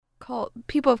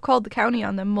people have called the county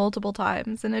on them multiple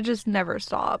times, and it just never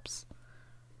stops.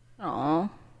 Aw.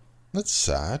 That's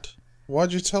sad.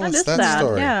 Why'd you tell us That is that sad,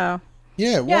 story? yeah.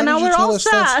 Yeah, why Yeah, did now you we're tell all us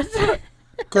that? sad.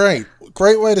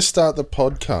 Great way to start the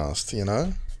podcast, you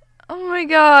know? Oh my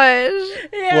gosh.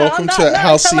 Yeah, Welcome on to that note,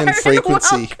 Halcyon hello,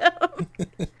 Frequency. welcome.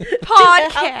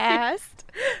 Podcast.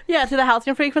 Yeah, to the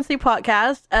Halcyon Frequency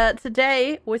podcast.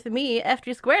 Today, with me,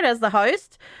 FG Squared as the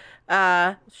host, in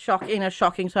a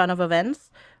shocking turn of events,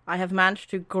 I have managed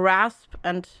to grasp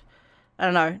and, I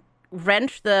don't know,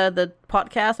 wrench the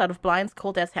podcast out of Blind's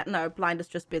cold ass hand. No, Blind is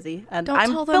just busy, and Don't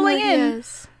I'm tell them filling who he in.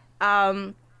 is.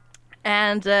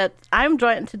 And I'm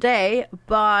joined today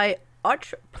by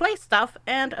Arch Play Stuff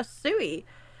and Asui.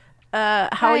 How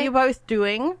are Hi. you both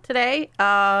doing today?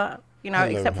 Hello,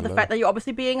 Except for the hello. fact that you're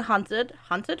obviously being haunted,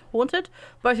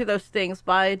 both of those things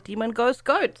by demon ghost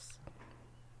goats.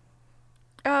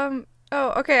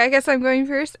 Oh, okay, I guess I'm going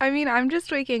first. I mean, I'm just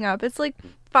waking up. It's like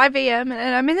 5 a.m.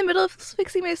 and I'm in the middle of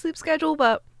fixing my sleep schedule,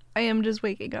 but I am just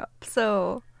waking up,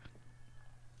 so...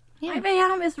 Yeah. 5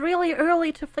 a.m. is really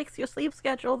early to fix your sleep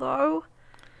schedule, though.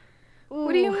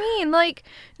 What do you Ooh. mean? Like,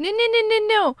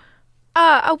 no.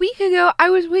 A week ago, I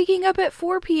was waking up at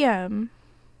 4 p.m.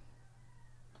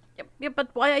 Yeah, but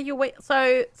why are you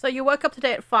So you woke up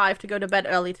today at 5 to go to bed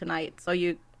early tonight. So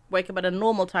you wake up at a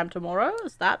normal time tomorrow?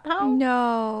 Is that how?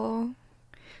 No.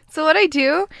 So what I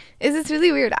do is it's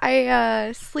really weird.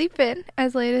 I sleep in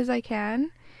as late as I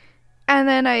can, and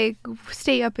then I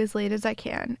stay up as late as I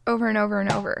can, over and over and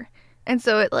over. And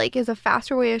so it like is a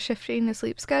faster way of shifting the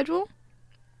sleep schedule.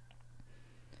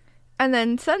 And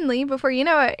then suddenly, before you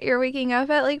know it, you're waking up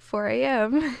at like 4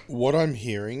 a.m. What I'm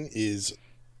hearing is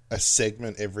a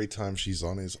segment every time she's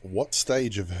on is what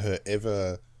stage of her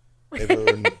ever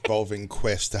involving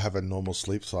quest to have a normal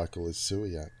sleep cycle is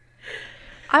Sui at?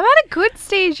 I'm at a good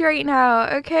stage right now,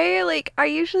 okay? Like, I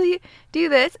usually do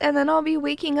this, and then I'll be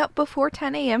waking up before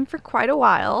 10 a.m. for quite a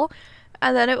while,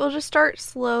 and then it will just start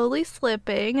slowly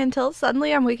slipping until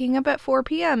suddenly I'm waking up at 4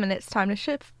 p.m., and it's time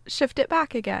to shift it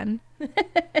back again.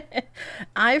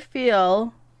 I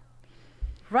feel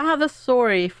rather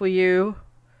sorry for you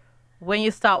when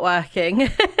you start working.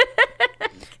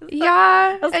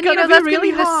 Yeah, That's and gonna be that's really gonna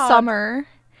be this hard. summer.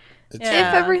 It's Yeah.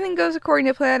 If everything goes according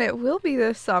to plan, it will be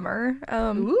this summer. I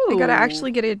gotta Ooh.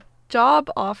 actually get a job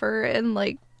offer, and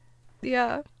like,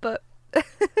 yeah, but...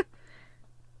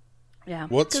 Yeah.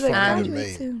 What's 'Cause I funny to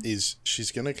graduate me soon. is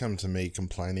she's going to come to me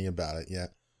complaining about it,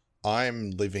 yet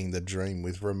I'm living the dream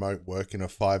with remote work in a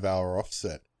 5-hour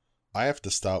offset. I have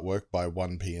to start work by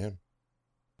 1 p.m.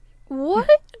 What?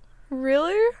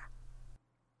 Really?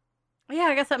 Yeah,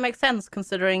 I guess that makes sense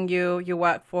considering you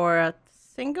work for a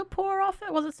Singapore office.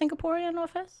 Was it Singaporean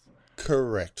office?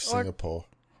 Correct, Or- Singapore.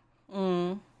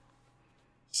 Mm.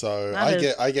 So That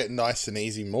is- I get nice and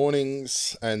easy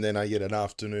mornings, and then I get an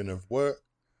afternoon of work,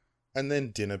 and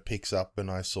then dinner picks up, and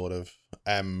I sort of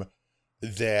am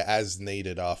there as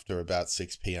needed after about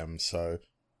 6 p.m. So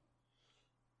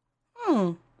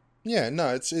Hmm. yeah,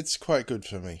 no, it's quite good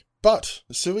for me. But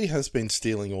Sui has been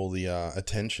stealing all the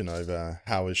attention over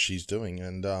how she's doing,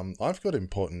 and I've got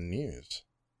important news.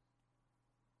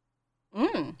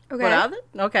 Mm. Okay. What are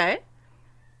they? Okay.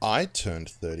 I turned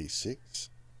 36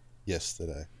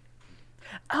 yesterday.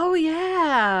 Oh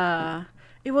yeah.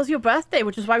 It was your birthday,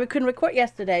 which is why we couldn't record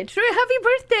yesterday. True, happy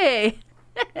birthday!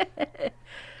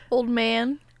 Old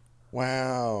man.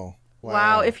 Wow.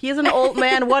 Wow, if he's an old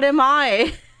man, what am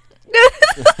I?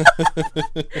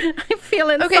 I feel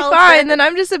insulted. Okay, fine, then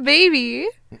I'm just a baby.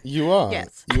 You are.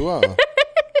 Yes. You are.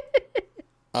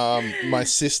 My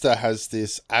sister has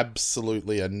this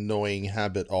absolutely annoying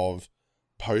habit of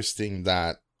posting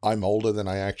that I'm older than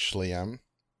I actually am.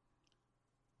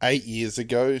 8 years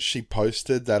ago, she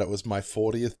posted that it was my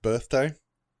 40th birthday.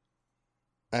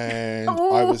 And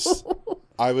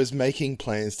I was making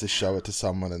plans to show it to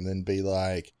someone and then be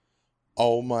like,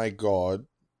 oh my god,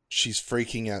 she's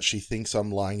freaking out. She thinks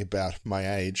I'm lying about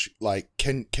my age. Like,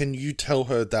 can you tell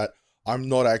her that I'm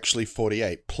not actually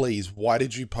 48? Please, why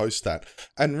did you post that?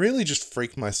 And really just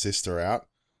freak my sister out.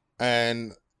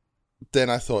 And then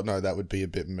I thought, no, that would be a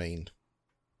bit mean.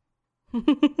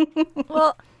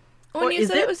 Well, when Or you is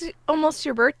said it? it was almost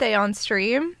your birthday on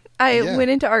stream, I Yeah. went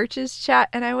into Arch's chat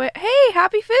and I went, hey,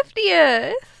 happy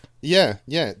 50th! Yeah,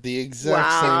 the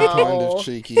exact same Wow. kind of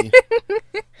cheeky.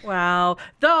 Wow.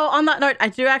 Though, on that note, I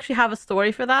do actually have a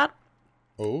story for that.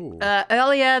 Oh.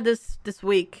 Earlier this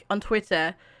week on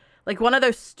Twitter, like one of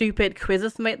those stupid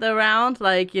quizzes made the round,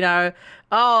 like, you know,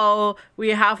 oh,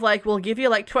 we'll give you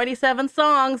like 27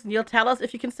 songs and you'll tell us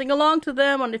if you can sing along to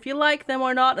them and if you like them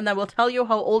or not, and then we'll tell you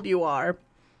how old you are.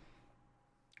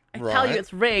 I tell you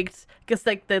it's rigged because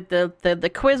like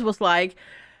the quiz was like,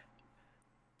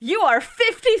 you are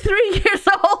 53 years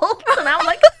old, and I'm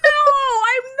like, no,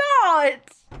 I'm not.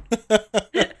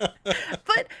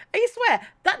 But I swear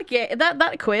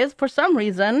that quiz, for some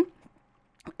reason,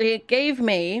 it gave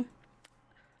me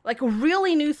like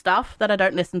really new stuff that I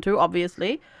don't listen to,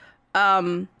 obviously,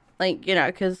 like, you know,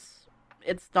 because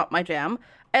it's not my jam.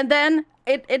 And then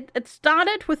it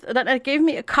started with that. It gave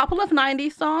me a couple of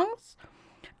 90s songs,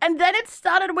 and then it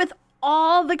started with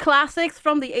all the classics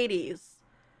from the 80s.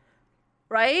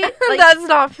 Right? Like, that's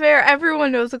not fair.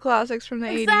 Everyone knows the classics from the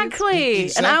 80s.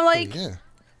 Exactly. And I'm like,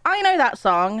 I know that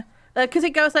song. Because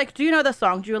it goes like, do you know the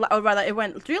song? Do you like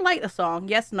the song?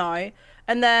 Yes, no.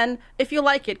 And then, if you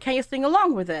like it, can you sing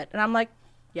along with it? And I'm like,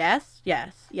 yes,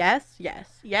 yes, yes,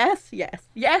 yes, yes, yes,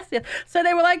 yes, yes. So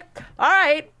they were like, all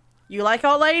right, you like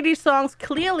all 80s songs.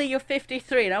 Clearly, you're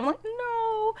 53. And I'm like,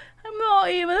 no, I'm not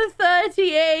even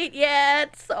 38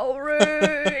 yet. So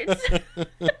rude.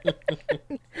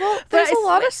 Well, there's a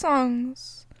lot of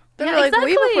songs that are like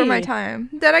way before my time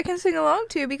that I can sing along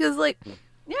to because, like,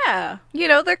 yeah, you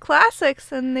know, they're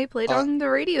classics and they played on the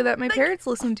radio that my parents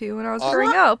listened to when I was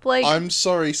growing up. Like, I'm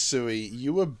sorry, Sui,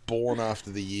 you were born after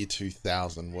the year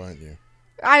 2000, weren't you?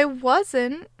 I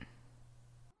wasn't.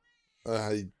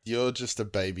 You're just a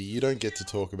baby. You don't get to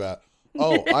talk about,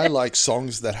 oh, I like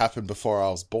songs that happened before I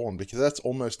was born, because that's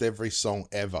almost every song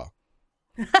ever.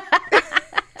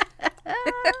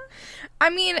 I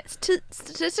mean,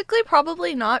 statistically,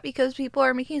 probably not, because people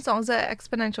are making songs at an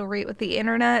exponential rate with the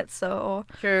internet, so...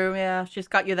 True, yeah, she's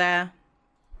got you there.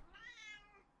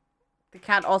 The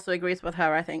cat also agrees with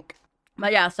her, I think.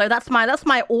 But yeah, so that's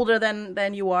my older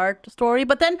than you are story.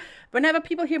 But then, whenever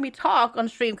people hear me talk on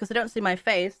stream, because they don't see my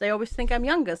face, they always think I'm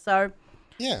younger, so...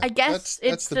 Yeah, I guess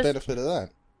that's the benefit of that.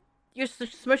 You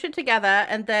smush it together,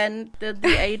 and then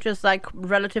the age is, like,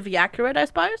 relatively accurate, I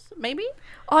suppose, maybe?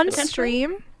 On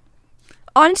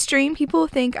stream, people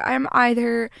think I'm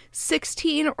either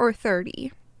 16 or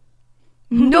 30.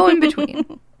 No in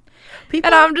between.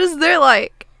 And I'm just there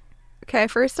like, okay,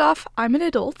 first off, I'm an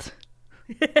adult.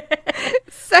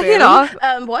 Second off,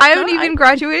 I haven't even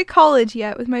graduated college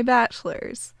yet with my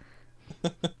bachelor's.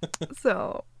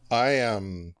 So. I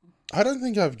don't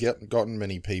think I've gotten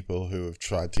many people who have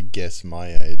tried to guess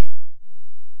my age.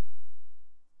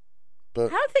 But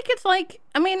I don't think it's like,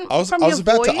 I mean, I was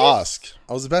about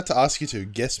to ask you to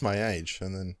guess my age,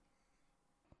 and then...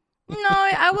 No,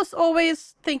 I was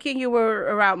always thinking you were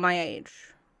around my age.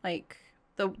 Like,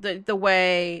 the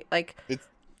way, like,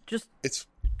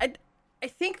 I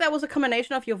think that was a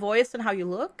combination of your voice and how you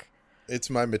look. It's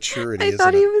my maturity, I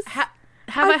thought he was...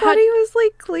 I thought he was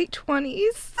like late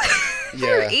 20s. Yeah.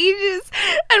 For ages.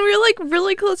 And we were like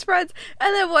really close friends.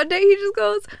 And then one day he just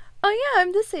goes, oh yeah,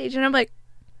 I'm this age. And I'm like,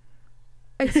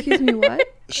 excuse me, what?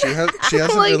 She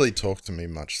hasn't like, really talked to me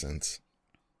much since.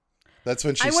 That's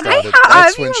when she started.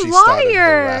 Started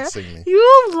harassing me.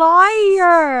 You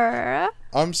liar!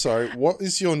 I'm sorry. What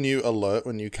is your new alert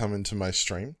when you come into my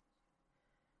stream?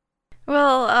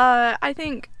 Well, I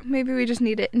think maybe we just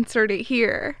need to insert it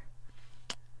here.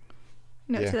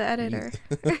 Note to the editor.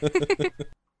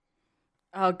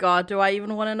 Oh God, do I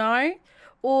even want to know?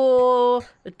 Or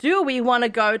do we want to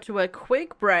go to a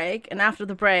quick break, and after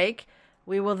the break,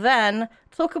 we will then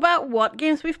talk about what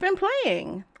games we've been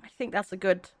playing? I think that's a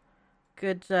good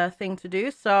thing to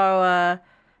do. So,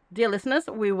 dear listeners,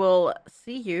 we will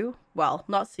see you. Well,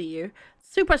 not see you.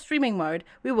 Super streaming mode.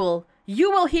 You will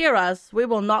hear us. We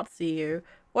will not see you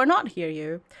or not hear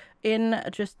you in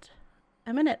just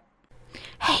a minute.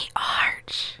 Hey,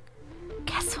 Arch.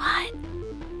 Guess what?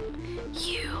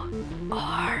 You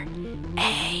are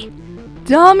a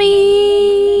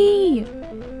dummy!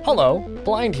 Hello,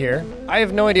 Blind here. I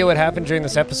have no idea what happened during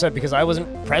this episode because I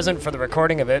wasn't present for the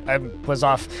recording of it. I was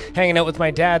off hanging out with my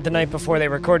dad the night before they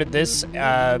recorded this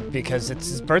because it's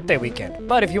his birthday weekend.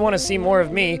 But if you want to see more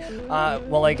of me,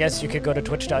 well, I guess you could go to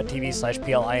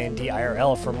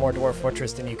twitch.tv/PLINDIRL for more Dwarf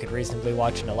Fortress than you could reasonably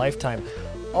watch in a lifetime.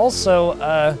 Also,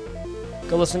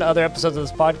 go listen to other episodes of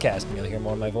this podcast and you'll hear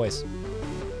more of my voice.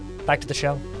 Back to the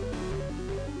show.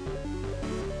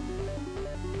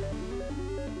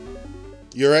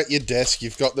 You're at your desk,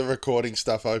 you've got the recording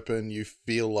stuff open, you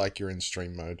feel like you're in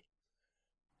stream mode.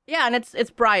 Yeah, and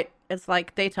it's bright. It's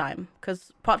like daytime,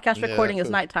 because podcast recording is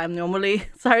nighttime normally.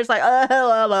 So it's like...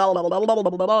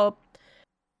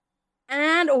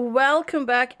 And welcome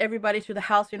back, everybody, to the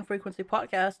Halcyon Frequency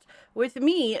Podcast. With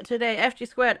me today, FG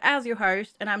Squared, as your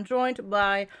host, and I'm joined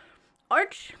by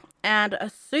Arch and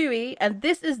Sui, and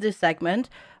this is the segment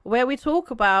where we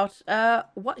talk about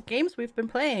what games we've been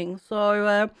playing.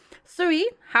 So, Sui,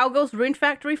 how goes Rune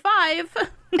Factory 5?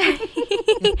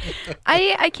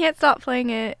 I can't stop playing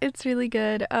it. It's really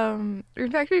good.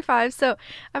 Rune Factory 5. So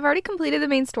I've already completed the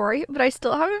main story, but I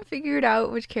still haven't figured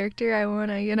out which character I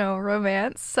want to,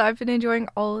 romance. So I've been enjoying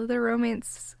all of the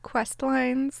romance quest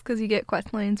lines because you get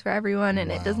quest lines for everyone,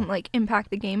 and it doesn't impact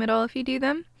the game at all if you do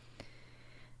them.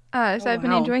 So I've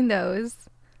been enjoying those.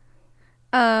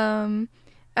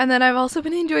 And then I've also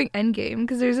been enjoying Endgame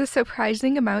because there's a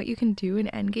surprising amount you can do in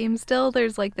Endgame still.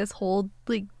 There's this whole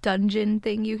dungeon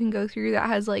thing you can go through that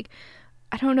has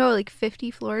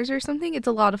 50 floors or something. It's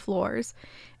a lot of floors.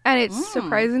 And it's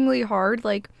surprisingly hard.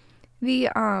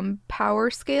 The power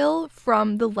scale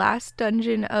from the last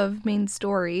dungeon of main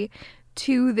story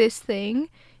to this thing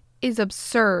is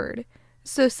absurd.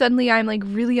 So suddenly I'm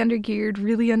really undergeared,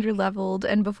 really underleveled,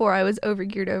 and before I was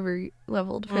overgeared,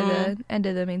 overleveled for the end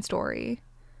of the main story.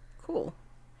 Cool.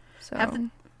 So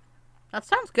that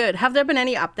sounds good. Have there been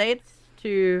any updates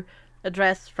to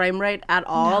address frame rate at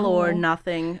all, or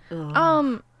nothing?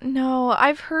 Ugh. No.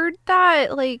 I've heard that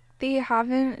they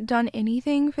haven't done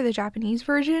anything for the Japanese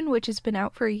version, which has been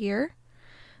out for a year.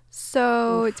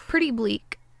 So it's pretty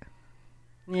bleak.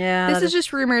 Yeah. This is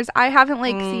just rumors. I haven't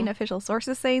seen official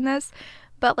sources saying this,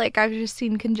 but I've just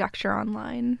seen conjecture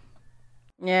online.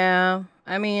 Yeah.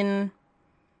 I mean,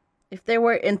 if they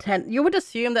were you would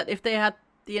assume that if they had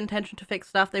the intention to fix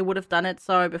stuff, they would have done it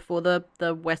before the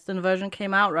Western version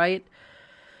came out, right?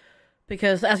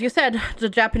 Because as you said, the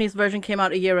Japanese version came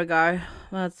out a year ago.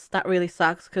 That really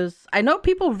sucks because I know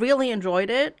people really enjoyed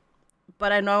it,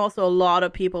 but I know also a lot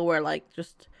of people were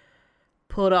just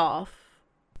put off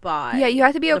by you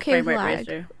have to be okay with rate lag.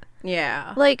 ratio.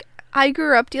 Yeah. I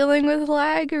grew up dealing with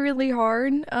lag really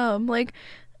hard.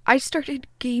 I started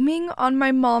gaming on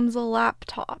my mom's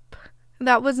laptop.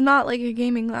 That was not a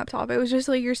gaming laptop. It was just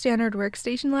your standard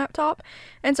workstation laptop.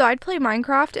 And so I'd play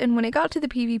Minecraft, and when it got to the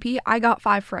PvP, I got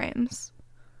 5 frames.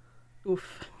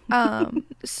 Oof.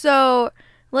 So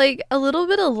a little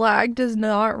bit of lag does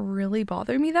not really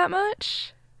bother me that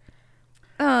much.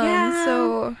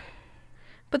 So,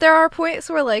 but there are points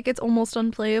where it's almost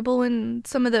unplayable in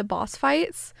some of the boss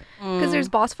fights, because there's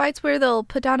boss fights where they'll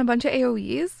put down a bunch of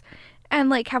AoEs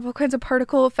and have all kinds of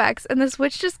particle effects, and the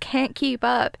Switch just can't keep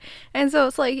up. And so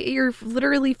it's you're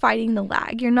literally fighting the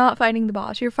lag. You're not fighting the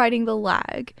boss. You're fighting the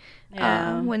lag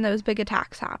when those big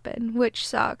attacks happen, which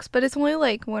sucks. But it's only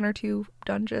 1 or 2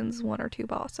 dungeons, 1 or 2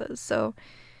 bosses, so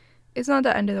it's not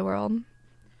the end of the world.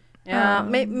 Yeah,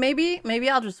 maybe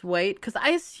I'll just wait, because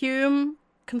I assume,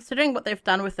 considering what they've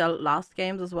done with their last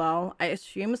games as well, I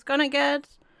assume it's gonna get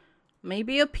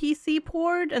maybe a PC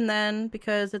port, and then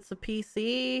because it's a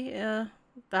PC,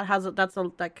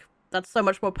 that's so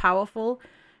much more powerful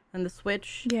than the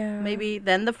Switch. Yeah. Maybe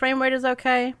then the frame rate is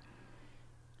okay.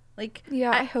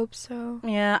 I hope so.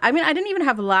 Yeah, I mean, I didn't even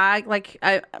have lag.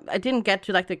 I didn't get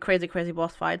to the crazy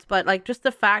boss fights, but just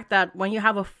the fact that when you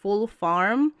have a full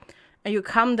farm and you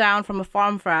come down from a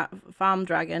farm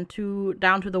dragon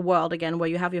down to the world again where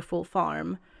you have your full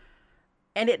farm,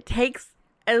 and it takes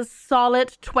a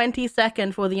solid 20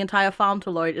 seconds for the entire farm to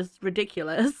load is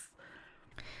ridiculous.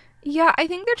 Yeah, I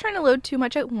think they're trying to load too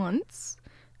much at once.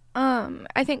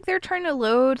 I think they're trying to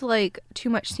load too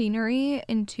much scenery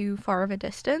in too far of a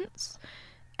distance,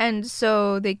 and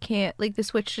so they can't the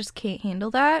Switch just can't handle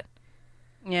that.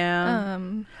 Yeah.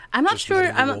 I'm not sure.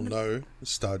 Letting you all know,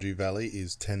 Stardew Valley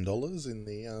is $10 in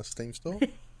the Steam store.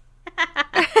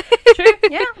 True.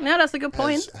 Yeah, no, that's a good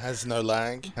point. Has no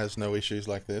lag, has no issues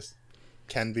like this.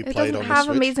 Can be It played doesn't on the have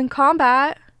Switch. amazing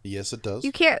combat. Yes, it does.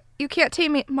 You can't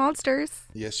tame monsters.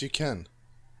 Yes, you can.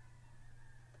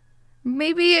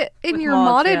 Maybe in With your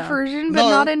mods, modded yeah. version, but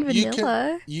not in You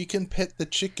vanilla. can pet the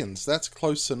chickens. That's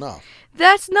close enough.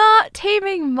 That's not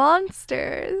taming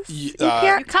monsters. You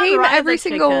can't You can't tame ride every the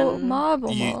single chicken. mob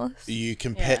almost. You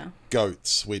can pet Yeah.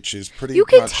 goats, which is pretty You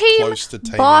can much tame close to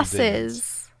taming demons.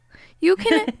 bosses. You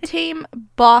can tame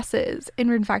bosses in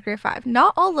Rune Factory 5.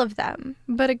 Not all of them,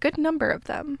 but a good number of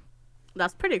them.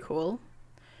 That's pretty cool.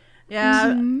 Yeah,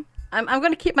 Mhm. I'm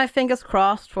going to keep my fingers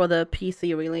crossed for the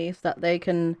PC release that they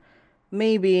can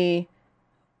maybe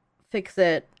fix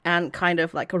it and kind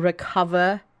of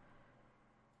recover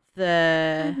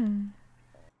the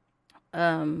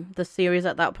series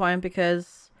at that point,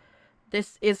 because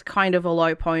this is kind of a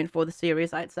low point for the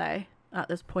series, I'd say, at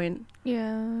this point.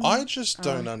 Yeah. I just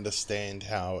don't understand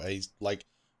how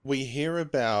we hear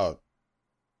about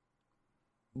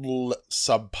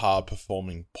subpar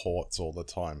performing ports all the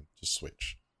time to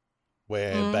Switch,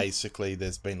 where basically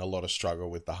there's been a lot of struggle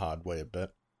with the hardware,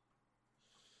 but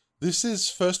This is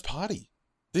first party.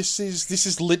 This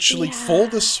is literally for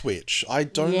the Switch. I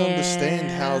don't understand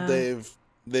how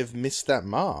they've missed that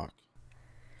mark.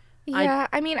 Yeah,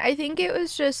 I mean, I think it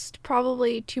was just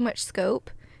probably too much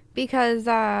scope because,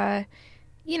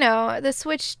 you know, the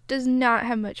Switch does not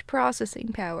have much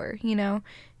processing power, you know,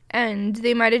 and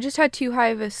they might have just had too high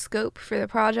of a scope for the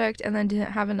project and then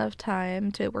didn't have enough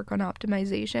time to work on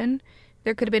optimization.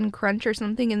 There could have been crunch or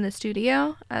something in the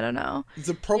studio. I don't know.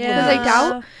 The problem Because is... I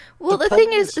doubt... Well, the problem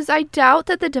thing is I doubt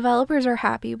that the developers are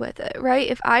happy with it, right?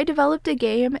 If I developed a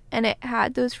game and it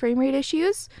had those frame rate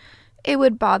issues, it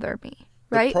would bother me,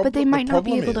 right? But they might not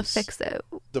be able to fix it.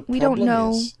 We don't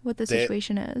know what the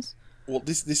situation is. Well,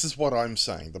 this is what I'm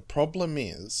saying. The problem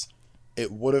is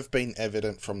it would have been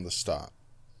evident from the start,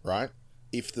 right?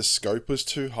 If the scope was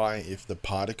too high, if the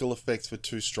particle effects were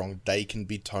too strong, they can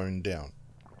be toned down.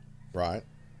 Right,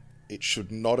 it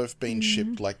should not have been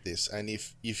shipped like this. And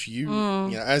if you know,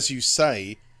 as you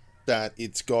say, that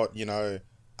it's got you know,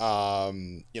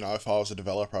 if I was a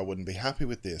developer, I wouldn't be happy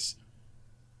with this.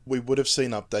 We would have seen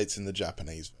updates in the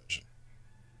Japanese version.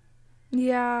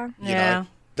 Yeah, You know,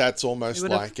 that's almost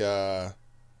like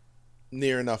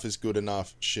near enough is good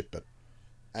enough. Ship it,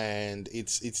 and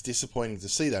it's disappointing to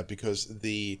see that because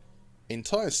the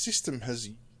entire system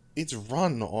it's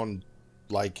run on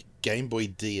like Game Boy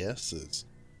DS's,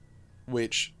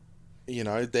 which, you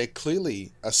know, they're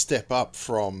clearly a step up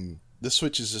from... The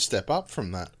Switch is a step up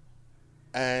from that.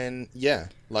 And, yeah,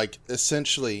 like,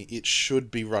 essentially, it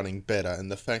should be running better, and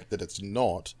the fact that it's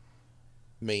not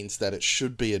means that it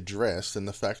should be addressed, and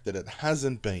the fact that it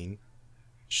hasn't been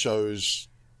shows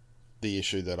the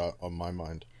issue that on my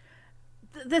mind.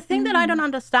 The thing that I don't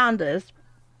understand is,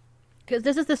 because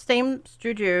this is the same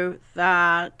studio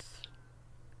that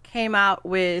came out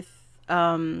with,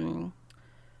 you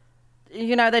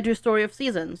know, they do Story of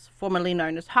Seasons, formerly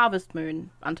known as Harvest Moon,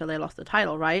 until they lost the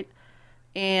title, right?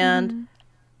 And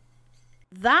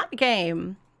that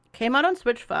game came out on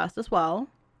Switch first as well.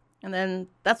 And then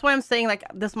that's why I'm saying, like,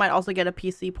 this might also get a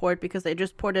PC port, because they've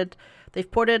ported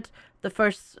the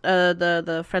first,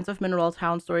 the Friends of Mineral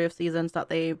Town Story of Seasons that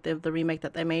the remake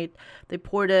that they made. They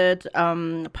ported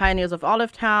Pioneers of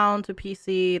Olive Town to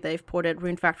PC. They've ported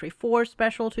Rune Factory 4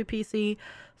 Special to PC.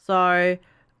 So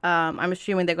I'm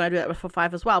assuming they're going to do that for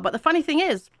 5 as well. But the funny thing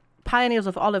is, Pioneers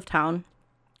of Olive Town,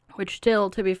 which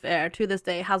still, to be fair, to this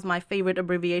day has my favorite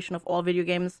abbreviation of all video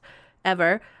games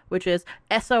ever, which is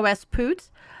SOS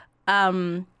Poot.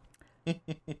 That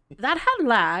had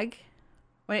lag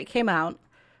when it came out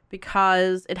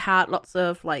because it had lots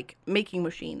of like making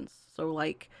machines. So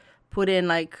like put in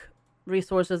like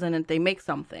resources and they make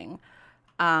something.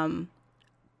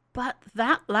 But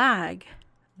that lag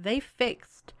they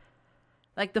fixed.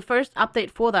 Like the first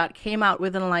update for that came out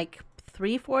within like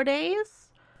 3-4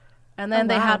 days. And then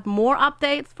they had more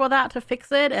updates for that to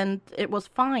fix it, and it was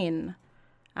fine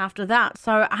after that.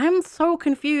 So I'm so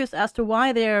confused as to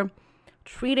why they're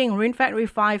treating Rune Factory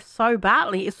 5 so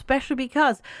badly, especially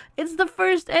because it's the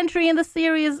first entry in the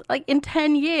series like in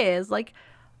 10 years. Like,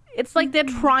 it's like they're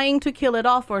trying to kill it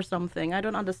off or something. I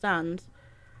don't understand.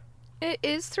 it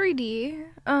is 3D,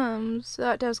 so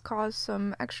that does cause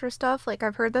some extra stuff. Like,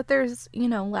 I've heard that there's, you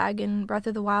know, lag in Breath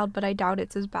of the Wild, but I doubt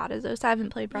it's as bad as this. I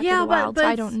haven't played Breath of the Wild, so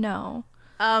I don't know.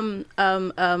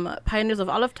 Pioneers of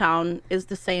Olive Town is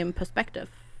the same perspective,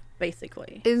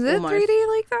 basically. Is it almost.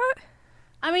 3D like that?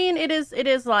 I mean, it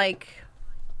is like...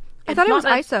 I thought it was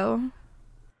ISO.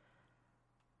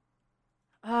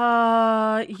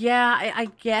 Yeah, I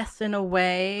guess in a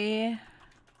way.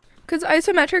 Because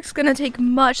isometric's gonna take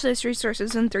much less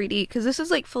resources than 3D, because this is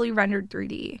like fully rendered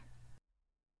 3D.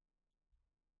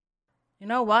 You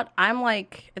know what? I'm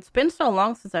like, it's been so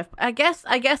long since I guess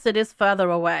it is further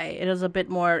away. It is a bit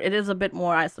more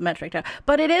isometric now.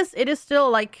 But it is still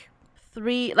like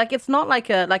it's not like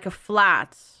a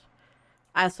flat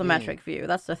isometric view.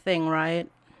 That's the thing, right?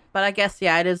 But I guess,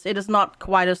 yeah, it is not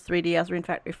quite as 3D as Rune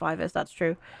Factory 5 is. That's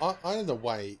true. Either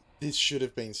way, this should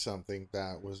have been something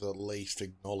that was at least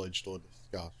acknowledged or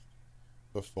discussed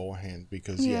beforehand,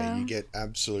 because you get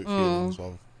absolute feelings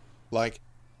of, like,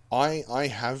 I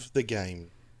have the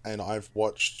game and I've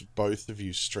watched both of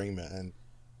you stream it, and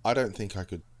I don't think I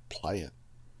could play it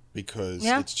because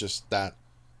it's just that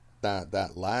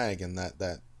lag and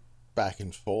that back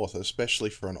and forth, especially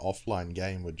for an offline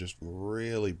game, would just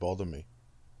really bother me.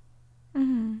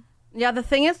 Mm-hmm. Yeah, the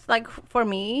thing is, like, for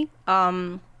me,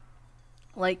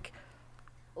 like,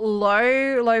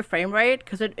 low frame rate,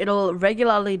 because it'll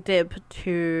regularly dip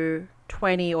to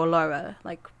 20 or lower,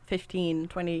 like 15,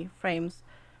 20 frames.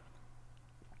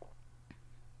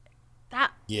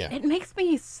 It makes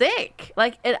me sick.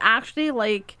 Like, it actually,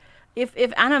 like,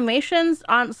 if animations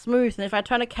aren't smooth, and if I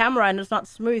turn a camera and it's not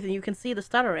smooth and you can see the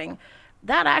stuttering,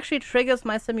 that actually triggers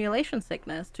my simulation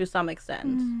sickness to some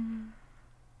extent.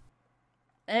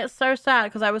 And it's so sad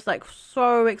because I was like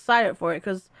so excited for it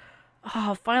because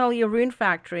finally a Rune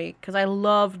Factory, because I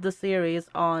loved the series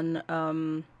on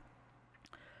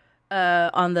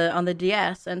the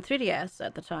DS and 3DS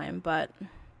at the time, but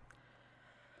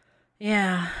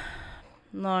yeah,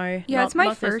 no, Yeah, it's my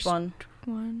not this first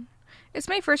one. It's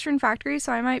my first Rune Factory,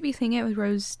 so I might be seeing it with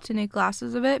rose-tinted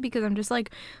glasses a bit because I'm just like,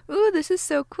 ooh, this is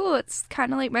so cool. It's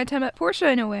kind of like my time at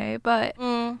Porsche in a way, but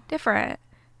different,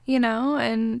 you know?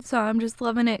 And so I'm just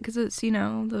loving it because it's, you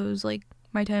know, those like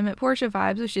my time at Porsche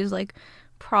vibes, which is like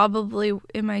probably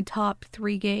in my top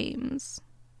 3 games.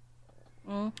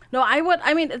 No,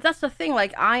 I mean, that's the thing.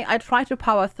 Like, I try to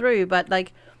power through, but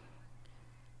like,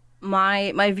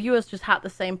 my viewers just had the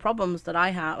same problems that I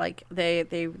had. Like, they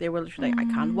were literally like, I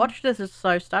can't watch this. It's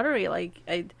so stuttery. Like,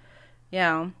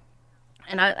 yeah.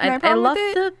 And I love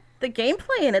the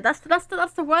gameplay in it. That's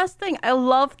the worst thing. I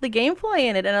love the gameplay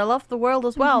in it, and I love the world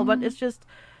as well. But it's just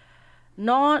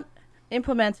not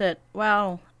implemented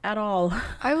well at all.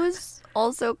 I was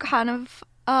also kind of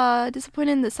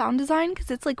disappointed in the sound design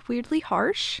because it's like weirdly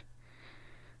harsh.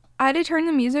 I had to turn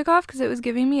the music off because it was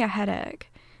giving me a headache.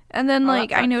 And then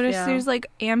like I noticed there's like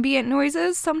ambient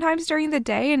noises sometimes during the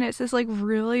day, and it's this like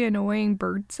really annoying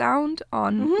bird sound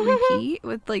on repeat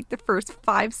with like the first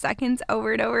 5 seconds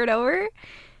over and over and over.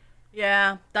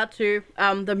 Yeah, that too.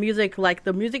 The music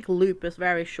loop is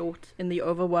very short in the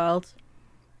overworld.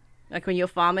 Like when you're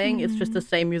farming, it's just the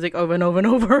same music over and over and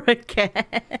over again.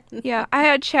 Yeah, I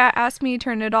had chat ask me to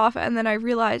turn it off, and then I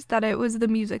realized that it was the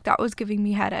music that was giving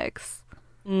me headaches.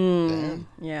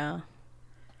 Yeah.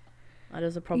 That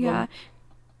is a problem. Yeah.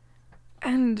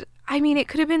 And, I mean, it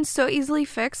could have been so easily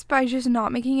fixed by just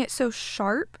not making it so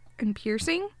sharp and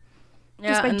piercing.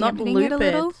 Yeah, just by and not dampening loop it a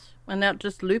little. and not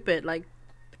just loop it, like,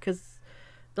 because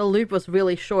the loop was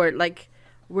really short. Like,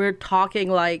 we're talking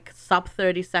like sub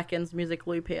 30 seconds music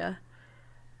loop here,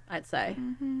 I'd say.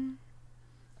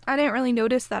 I didn't really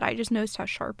notice that. I just noticed how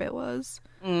sharp it was.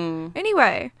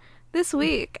 Anyway, this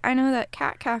week, I know that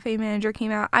Cat Cafe Manager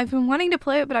came out. I've been wanting to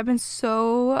play it, but I've been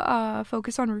so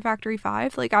focused on Refactory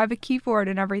 5. Like, I have a key for it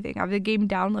and everything. I have the game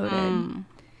downloaded.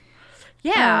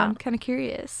 Yeah. I'm kind of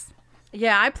curious.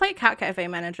 Yeah, I played Cat Cafe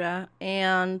Manager,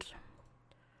 and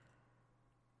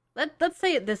let's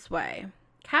say it this way.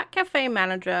 Cat Cafe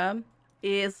Manager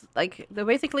is like the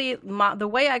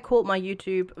way I called my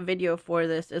YouTube video for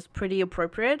this is pretty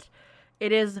appropriate.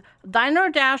 It is Diner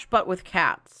Dash but with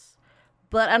cats.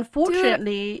 But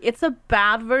unfortunately, it's a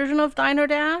bad version of Diner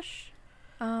Dash.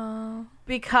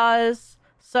 Because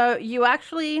so you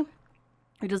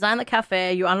design the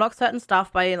cafe, you unlock certain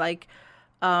stuff by like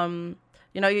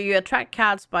you attract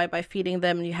cats by feeding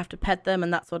them, and you have to pet them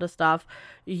and that sort of stuff.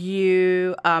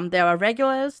 There are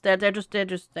regulars. They're just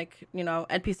like,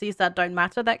 NPCs that don't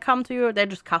matter that come to you. They're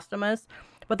just customers.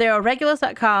 But there are regulars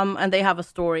that come and they have a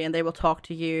story and they will talk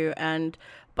to you, and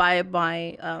by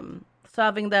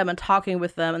serving them and talking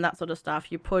with them and that sort of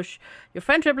stuff, you push your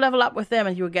friendship level up with them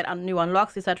and you will get new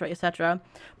unlocks, etc., etc.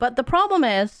 But the problem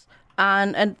is,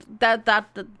 and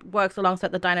that works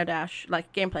alongside the Diner Dash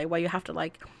like gameplay, where you have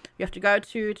to go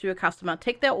to a customer,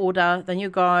 take their order, then you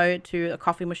go to a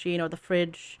coffee machine or the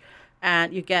fridge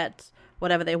and you get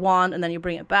whatever they want, and then you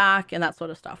bring it back and that sort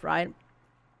of stuff, right?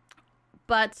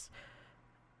 But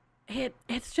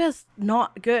it's just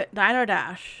not good, Diner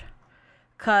Dash,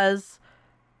 because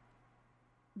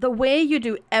the way you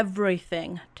do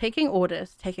everything, taking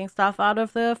orders, taking stuff out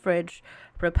of the fridge,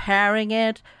 preparing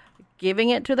it, giving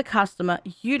it to the customer,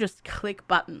 you just click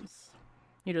buttons.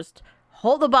 You just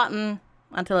hold the button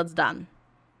until it's done.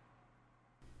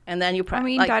 And then you press. I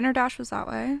mean, Diner Dash was that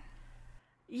way.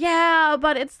 Yeah,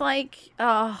 but it's like,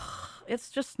 it's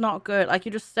just not good. Like,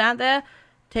 you just stand there,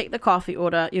 take the coffee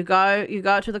order, you go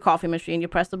to the coffee machine, you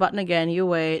press the button again, you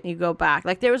wait, you go back.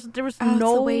 Like, there was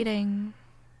no the waiting.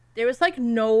 There was like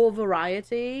no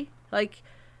variety. Like,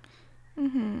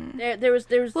 there was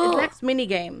it lacks mini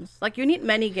games. Like, you need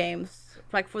many games,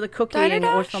 like for the cooking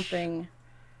or something.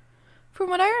 From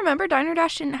what I remember, Diner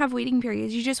Dash didn't have waiting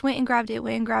periods. You just went and grabbed it,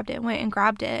 went and grabbed it, went and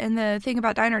grabbed it. And the thing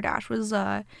about Diner Dash was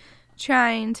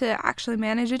trying to actually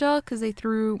manage it all, because they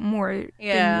threw more than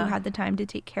you had the time to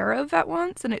take care of at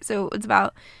once. And so it's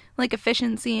about like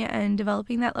efficiency and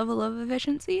developing that level of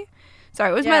efficiency. Sorry,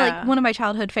 it was one of my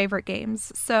childhood favorite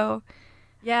games. So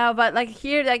yeah, but like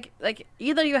here, like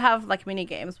either you have like mini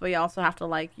games where you also have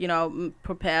to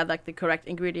prepare like the correct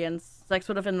ingredients, like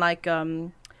sort of in like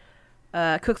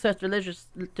Cook Serve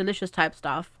Delicious type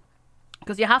stuff,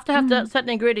 because you have to have certain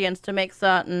ingredients to make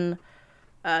certain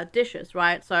dishes,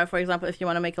 right? So, for example, if you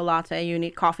want to make a latte, you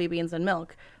need coffee beans and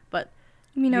milk. But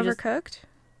You mean You just- overcooked?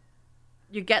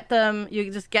 you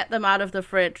just get them out of the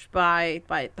fridge by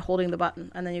holding the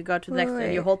button, and then you go to the next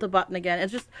thing, you Wait. hold the button again.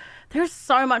 It's just, there's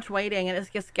so much waiting, and it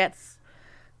just gets.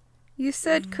 You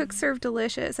said cook serve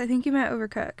delicious. I think you meant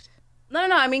overcooked. No,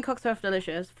 I mean cook serve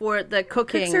delicious for the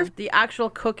cooking, serve- the actual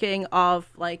cooking of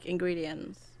like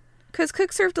ingredients. Because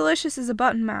cook serve delicious is a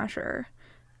button masher.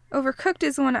 Overcooked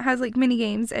is the one that has like mini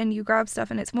games and you grab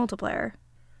stuff and it's multiplayer.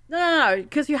 No,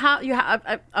 because you have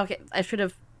okay. I should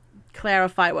have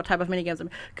clarified what type of mini games.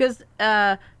 Because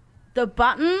the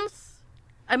buttons,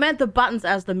 I meant the buttons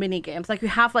as the mini games. Like you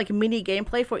have like mini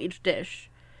gameplay for each dish,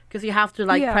 because you have to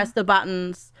like Yeah. press the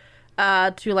buttons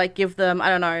to like give them, I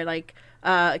don't know, like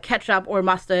ketchup or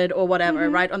mustard or whatever,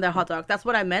 right, on their hot dog. That's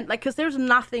what I meant. Like, because there's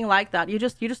nothing like that. You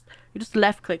just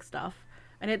left click stuff,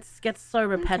 and it gets so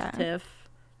repetitive.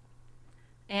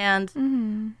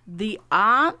 And the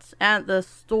art and the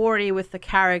story with the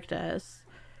characters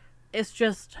is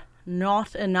just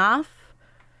not enough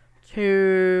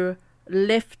to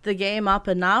lift the game up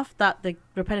enough that the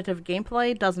repetitive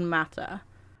gameplay doesn't matter.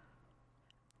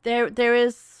 There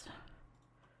is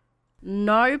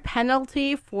no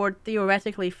penalty for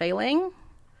theoretically failing,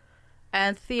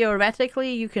 and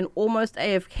theoretically you can almost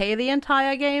AFK the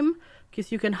entire game, because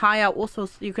you can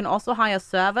also hire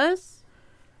servers.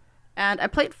 And I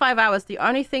played 5 hours. The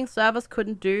only thing servers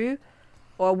couldn't do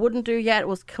or wouldn't do yet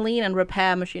was clean and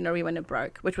repair machinery when it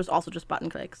broke, which was also just button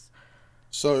clicks.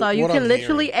 So you what can I'm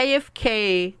literally hearing-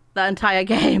 AFK the entire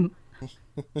game.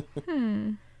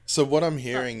 So what I'm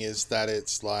hearing is that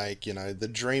it's like, you know, the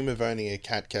dream of owning a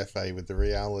cat cafe with the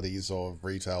realities of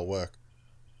retail work.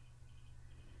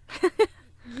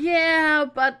 Yeah,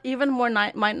 but even more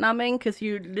mind-numbing, because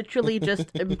you literally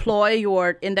just employ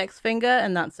your index finger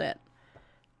and that's it.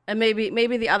 And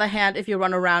maybe the other hand if you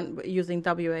run around using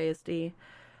WASD.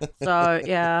 So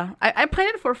yeah, I played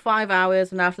it for 5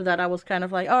 hours, and after that I was kind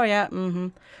of like, oh yeah,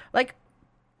 like,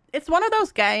 it's one of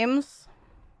those games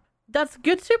that's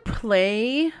good to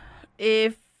play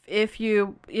if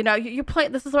you play.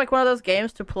 This is like one of those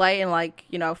games to play in, like,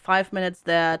 5 minutes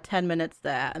there, 10 minutes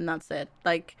there, and that's it.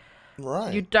 Like,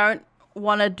 Right. you don't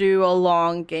want to do a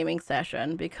long gaming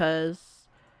session, because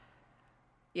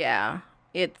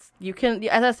you can,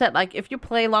 as I said, like, if you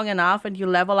play long enough and you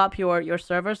level up your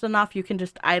servers enough, you can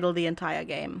just idle the entire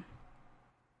game.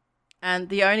 And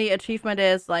the only achievement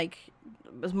is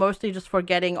mostly just for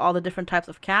getting all the different types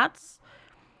of cats,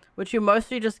 which you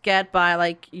mostly just get by,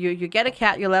 like, you get a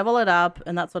cat, you level it up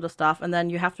and that sort of stuff, and then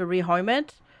you have to rehome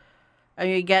it, and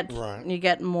you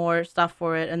get more stuff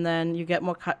for it, and then you get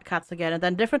more cats again, and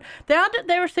then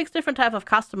there are 6 different types of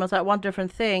customers that want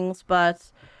different things,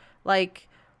 but like,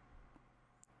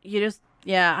 you just,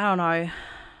 I don't know.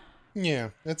 Yeah,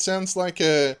 it sounds like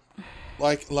an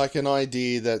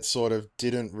idea that sort of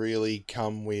didn't really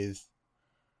come with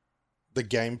the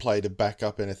gameplay to back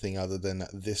up anything other than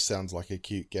this sounds like a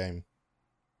cute game.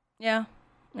 Yeah.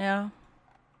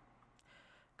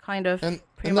 Kind of. And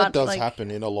Pretty that much, does like,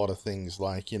 happen in a lot of things,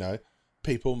 like,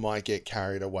 people might get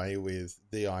carried away with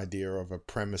the idea of a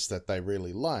premise that they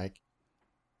really like,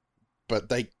 but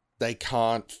they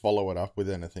can't follow it up with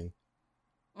anything.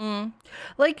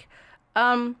 Like,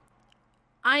 I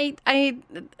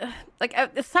like,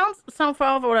 it sounds for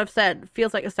all of what I've said,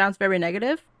 feels like it sounds very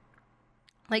negative.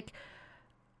 Like,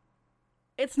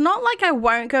 it's not like I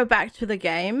won't go back to the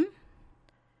game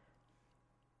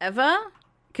ever,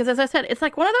 because, as I said, it's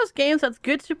like one of those games that's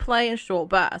good to play in short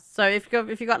bursts. So if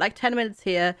you got like 10 minutes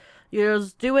here, you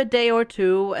just do a day or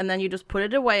two, and then you just put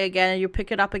it away again, and you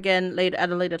pick it up again at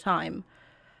a later time.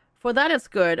 For that, it's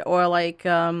good. Or like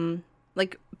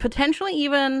potentially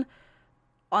even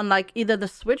on like either the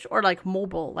Switch or like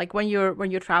mobile. Like when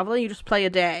you're traveling, you just play a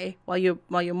day while you're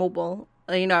mobile.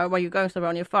 While you're going somewhere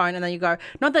on your phone, and then you go.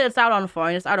 Not that it's out on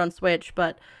phone, it's out on Switch,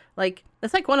 but like,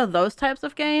 it's like one of those types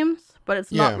of games. But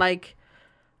it's not like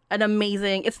an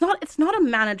amazing. It's not a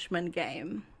management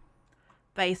game,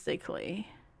 basically,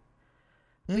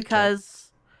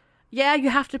 because you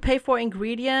have to pay for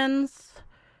ingredients.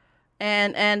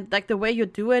 And like, the way you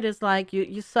do it is like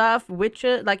you serve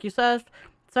widget, like you serve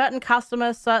certain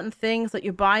customers certain things that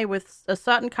you buy with a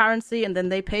certain currency, and then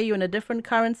they pay you in a different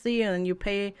currency, and then you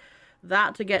pay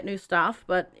that to get new stuff.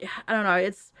 But I don't know,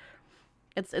 it's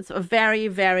a very,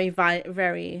 very,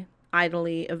 very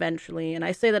idly eventually, and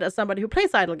I say that as somebody who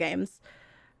plays idle games.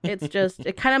 It's just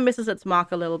it kind of misses its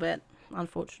mark a little bit,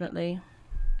 unfortunately.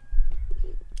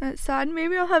 That's sad.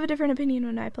 Maybe I'll have a different opinion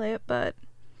when I play it, but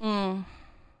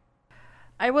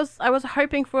I was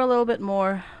hoping for a little bit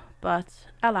more, but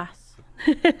alas.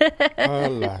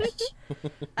 Alas.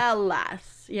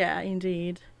 Alas. Yeah,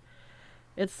 indeed.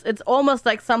 It's almost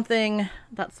like something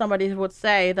that somebody would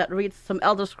say that reads some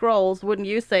Elder Scrolls, wouldn't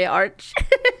you say, Arch?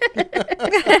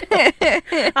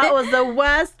 That was the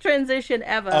worst transition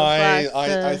ever.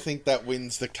 I think that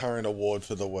wins the current award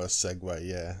for the worst segue.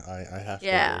 Yeah, I have to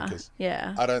agree, 'cause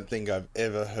yeah. I don't think I've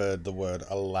ever heard the word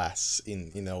alas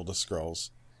in Elder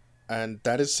Scrolls. And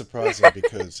that is surprising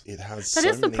because it has so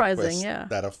many quests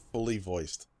that are fully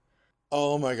voiced.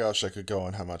 Oh my gosh, I could go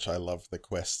on how much I love the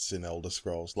quests in Elder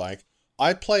Scrolls. Like,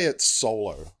 I play it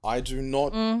solo. I do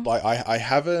not like. I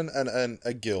have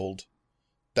a guild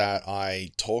that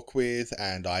I talk with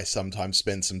and I sometimes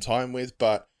spend some time with,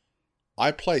 but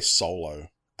I play solo,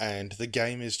 and the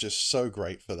game is just so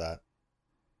great for that.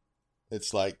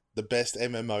 It's like the best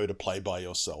MMO to play by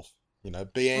yourself. You know,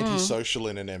 be antisocial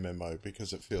in an MMO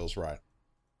because it feels right.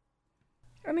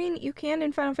 I mean, you can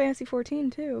in Final Fantasy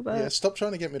XIV too, but... Yeah, stop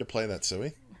trying to get me to play that,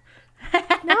 Sui.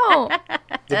 No!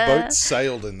 The boat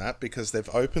sailed in that because they've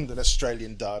opened an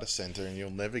Australian data center and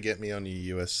you'll never get me on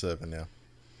your US server now.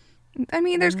 I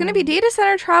mean, there's going to be data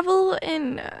center travel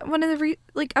in one of the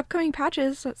upcoming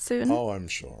patches soon. Oh, I'm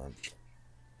sure.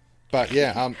 But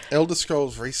yeah, Elder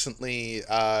Scrolls recently,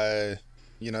 the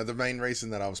main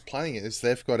reason that I was playing it is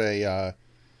they've got a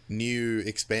new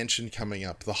expansion coming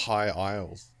up, the High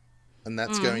Isles. And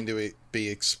that's going to be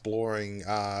exploring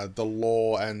the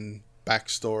lore and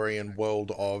backstory and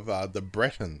world of the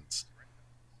Bretons,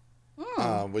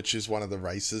 which is one of the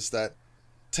races that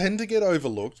tend to get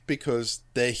overlooked because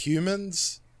they're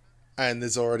humans, and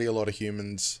there's already a lot of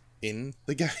humans in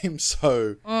the game,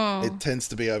 so it tends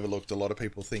to be overlooked. A lot of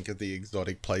people think of the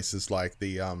exotic places like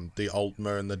the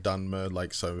Altmer and the Dunmer,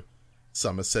 like so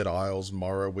Somerset Isles,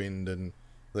 Morrowind, and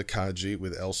the Khajiit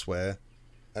with Elsewhere,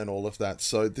 and all of that.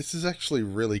 So this is actually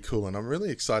really cool, and I'm really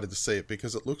excited to see it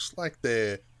because it looks like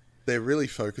they're really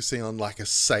focusing on like a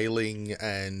sailing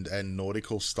and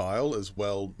nautical style as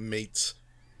well, meets,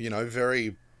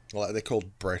 very, like, they're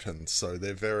called Bretons, so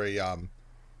they're very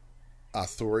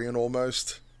Arthurian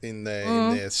almost in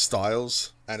their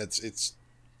styles, and it's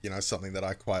something that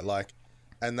I quite like.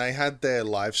 And they had their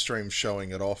live stream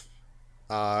showing it off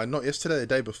not yesterday, the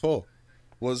day before.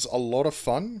 Was a lot of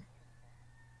fun,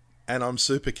 and I'm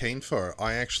super keen for it.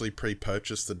 I actually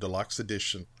pre-purchased the deluxe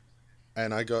edition,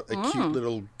 and I got a cute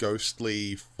little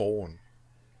ghostly fawn,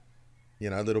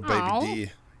 little baby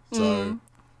deer. So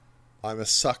I'm a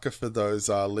sucker for those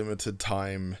limited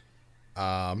time,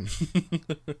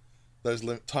 those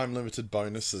time limited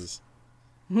bonuses.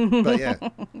 But yeah,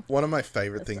 one of my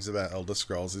favorite things about Elder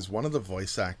Scrolls is one of the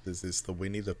voice actors is the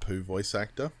Winnie the Pooh voice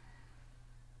actor.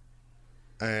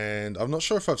 And I'm not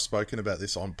sure if I've spoken about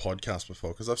this on podcast before,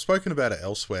 because I've spoken about it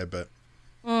elsewhere, but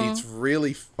it's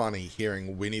really funny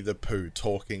hearing Winnie the Pooh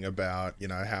talking about,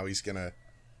 how he's going to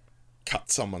cut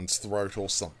someone's throat or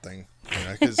something.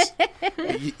 Because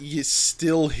you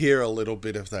still hear a little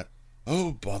bit of that,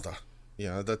 oh, bother.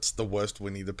 That's the worst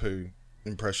Winnie the Pooh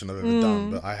impression I've ever done,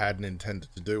 but I hadn't intended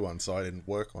to do one, so I didn't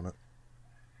work on it.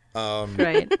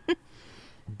 Right.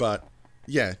 But,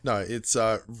 yeah, no, it's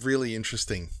really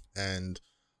interesting, and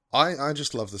I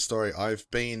just love the story. I've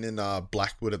been in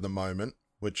Blackwood at the moment,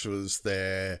 which was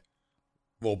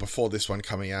before this one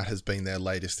coming out, has been their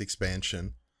latest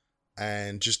expansion,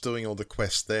 and just doing all the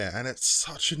quests there. And it's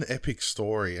such an epic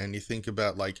story. And you think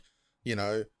about,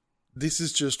 this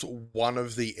is just one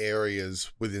of the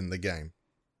areas within the game.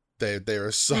 There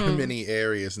are so many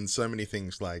areas and so many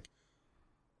things like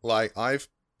I've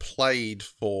played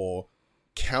for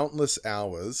countless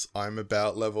hours. I'm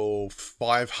about level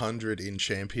 500 in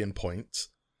champion points,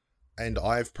 and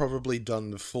I've probably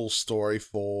done the full story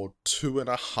for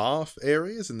 2.5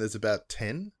 areas, and there's about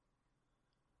 10.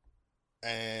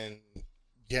 And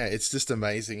yeah, it's just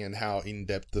amazing in how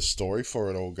in-depth the story for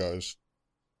it all goes.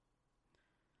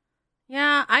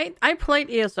 Yeah, I played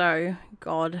ESO,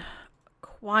 God,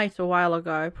 quite a while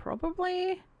ago,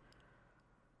 probably,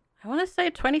 I want to say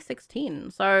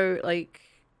 2016, so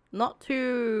not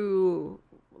too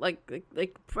like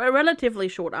relatively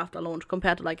short after launch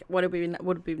compared to what it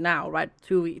would be now, right?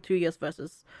 2 years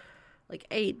versus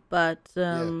 8. But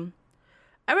I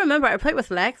remember I played with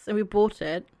Lex and we bought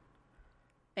it,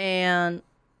 and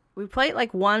we played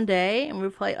one day, and we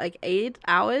played 8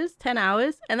 hours, 10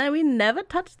 hours, and then we never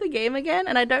touched the game again.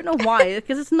 And I don't know why,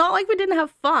 because it's not like we didn't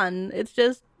have fun. It's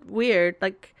just weird.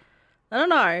 I don't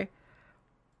know.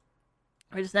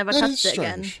 We just never touched it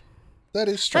again. That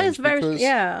is strange. That is very,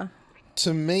 because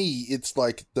to me, it's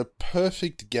the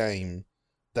perfect game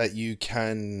that you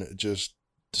can just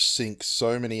sink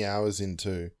so many hours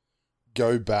into,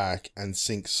 go back and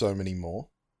sink so many more.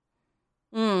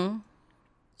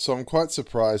 So I'm quite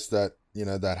surprised that,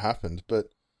 that happened.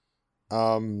 But,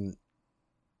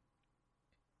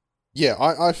 yeah,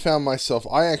 I found myself,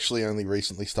 I actually only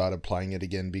recently started playing it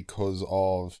again because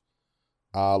of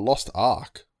Lost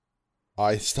Ark.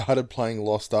 I started playing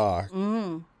Lost Ark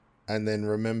and then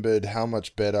remembered how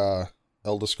much better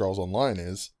Elder Scrolls Online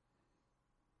is.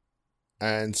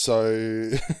 And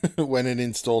so when it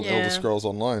installed Elder Scrolls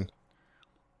Online.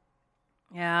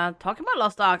 Yeah, talking about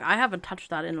Lost Ark, I haven't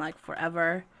touched that in like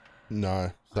forever.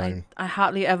 No, same. I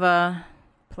hardly ever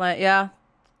play. Yeah,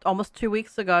 almost 2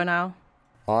 weeks ago now.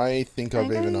 I think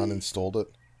I've even uninstalled it.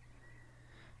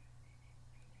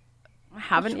 I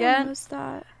haven't Which yet. one was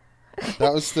that?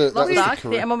 That was the Lost Ark, the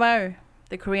MMO,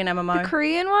 the Korean MMO. The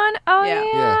Korean one? Oh Yeah.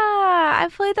 yeah. I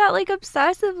played that like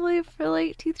obsessively for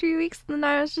like 2-3 weeks, and then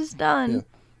I was just done. Yeah.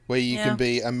 Where you can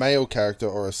be a male character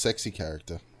or a sexy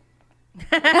character.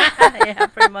 Yeah,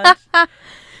 pretty much.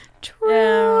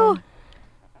 True.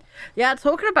 Yeah,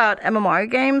 talking about MMO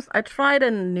games, I tried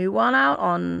a new one out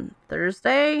on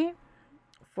Thursday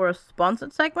for a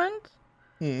sponsored segment.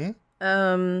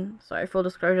 Sorry, full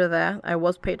disclosure there. I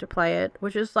was paid to play it,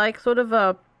 which is like sort of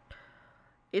an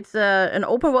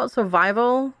open world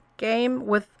survival game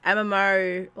with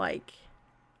MMO like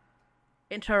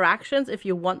interactions if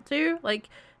you want to. Like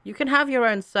you can have your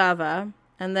own server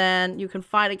and then you can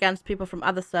fight against people from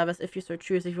other servers if you so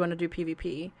choose, if you want to do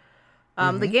PvP.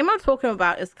 The game I'm talking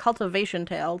about is Cultivation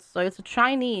Tales. So it's a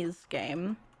Chinese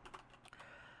game.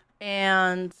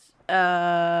 And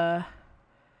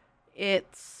it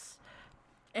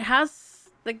has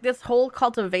like this whole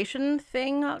cultivation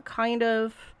thing kind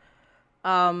of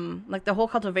like the whole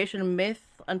cultivation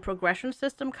myth and progression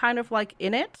system kind of like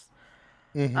in it.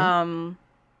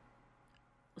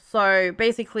 So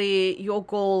basically your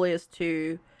goal is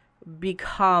to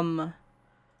become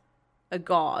a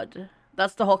god.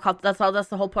 That's the whole that's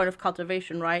the whole point of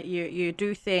cultivation, right? You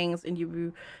do things and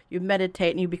you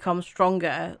meditate and you become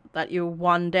stronger, that you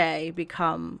one day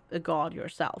become a god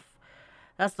yourself.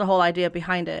 That's the whole idea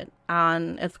behind it.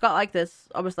 And it's got like this,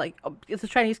 obviously, like, it's a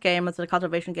Chinese game, it's a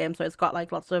cultivation game, so it's got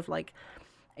like lots of like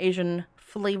Asian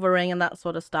flavoring and that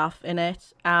sort of stuff in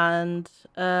it. And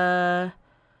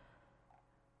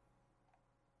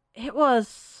it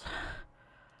was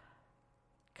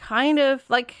kind of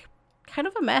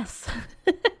a mess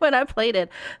when I played it.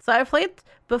 So I played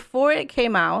before it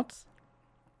came out,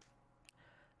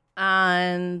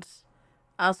 and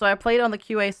so I played on the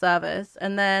QA service,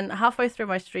 and then halfway through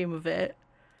my stream of it,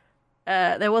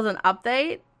 there was an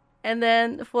update, and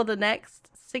then for the next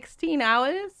 16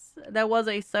 hours, there was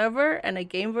a server and a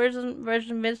game version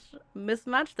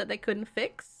mismatch that they couldn't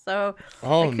fix. So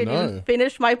I couldn't even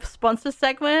finish my sponsor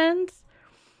segment,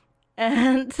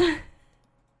 and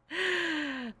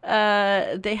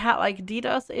they had like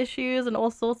DDoS issues and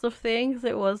all sorts of things.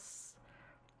 It was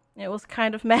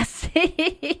kind of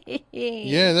messy.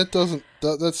 Yeah,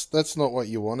 that's not what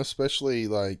you want, especially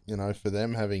like, for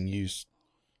them having used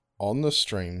on the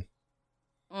stream.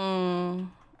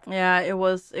 Yeah, it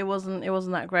wasn't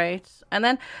that great. And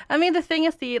then I mean the thing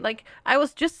is I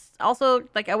was just also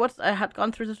like I had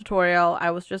gone through the tutorial.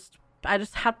 I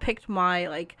just had picked my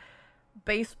like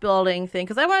base building thing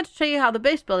because I wanted to show you how the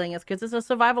base building is, because it's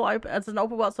an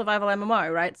open world survival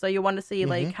MMO, right? So you want to see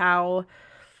like how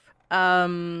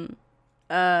the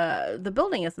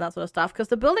building is and that sort of stuff, because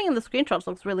the building in the screenshots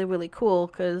looks really, really cool,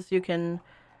 because you can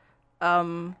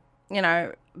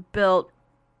build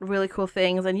really cool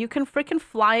things, and you can freaking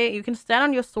fly it. You can stand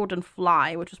on your sword and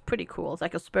fly, which is pretty cool. It's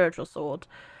like a spiritual sword.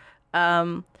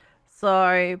 But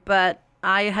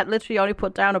I had literally only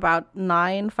put down about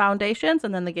 9 foundations,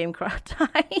 and then the game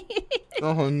died.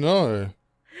 Oh no.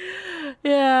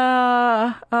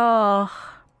 Yeah. Oh.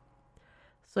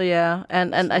 So yeah,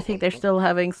 and I think they're still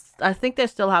having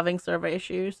server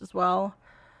issues as well.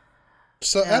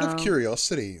 So out of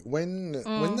curiosity, when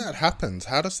that happens,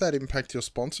 how does that impact your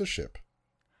sponsorship?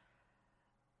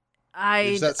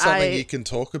 Is that something you can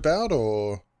talk about,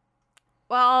 or?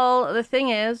 Well, the thing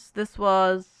is, this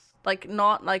was like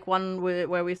not like one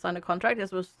where we signed a contract.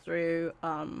 This was through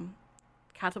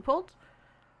Catapult.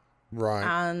 Right.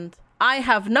 And I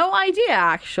have no idea,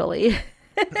 actually.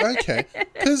 Okay.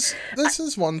 Because this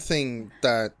is one thing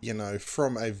that,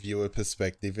 from a viewer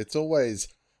perspective, it's always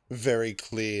very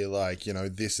clear, like,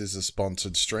 this is a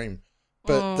sponsored stream.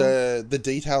 But the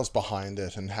details behind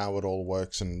it and how it all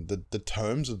works and the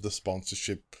terms of the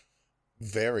sponsorship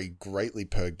vary greatly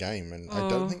per game. And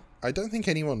I don't think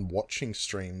anyone watching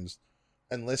streams,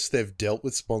 unless they've dealt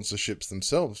with sponsorships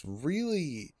themselves,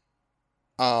 really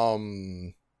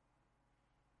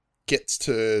gets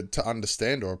to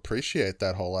understand or appreciate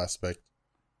that whole aspect.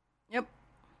 Yep.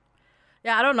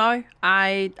 Yeah, I don't know.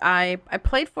 I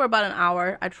played for about an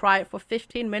hour. I tried for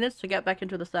 15 minutes to get back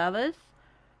into the servers.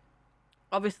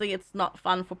 Obviously, it's not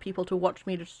fun for people to watch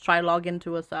me just try log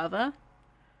into a server.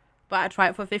 But I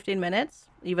tried for 15 minutes.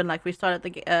 Even like restarted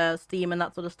the Steam and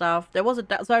that sort of stuff. There was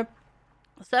so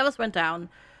the servers went down.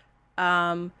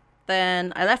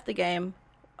 Then I left the game,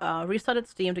 restarted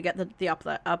Steam to get the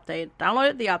update,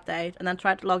 downloaded the update, and then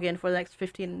tried to log in for the next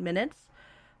 15 minutes.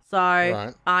 So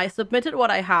Right. I submitted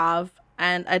what I have,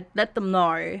 and I let them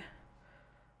know.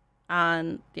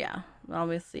 And yeah,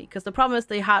 obviously, because the problem is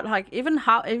they had like even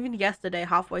yesterday,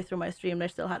 halfway through my stream, they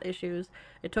still had issues.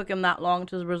 It took them that long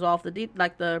to resolve the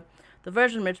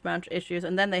version mismatch issues,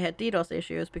 and then they had DDoS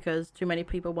issues because too many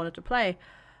people wanted to play.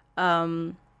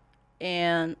 And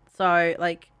so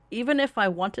like even if I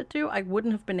wanted to, I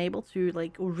wouldn't have been able to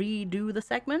like redo the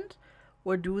segment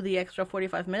or do the extra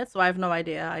 45 minutes. So I have no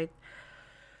idea. I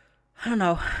don't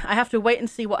know. I have to wait and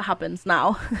see what happens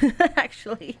now.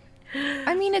 Actually.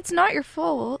 I mean, it's not your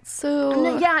fault,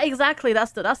 so Yeah, exactly.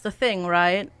 That's the thing,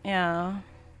 right? Yeah.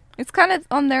 it's kind of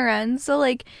on their end. So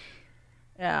like,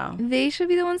 Yeah. they should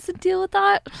be the ones to deal with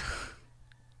that.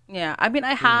 Yeah. I mean,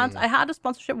 I had a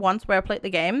sponsorship once where I played the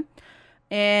game,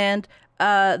 and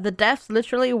the devs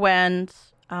literally went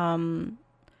like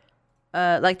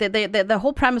the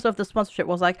whole premise of the sponsorship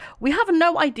was like, we have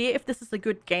no idea if this is a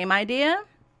good game idea,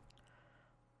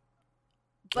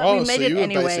 but we made so it you were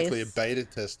anyways. basically a beta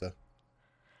tester.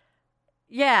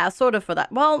 Yeah, sort of for that.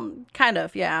 Well, kind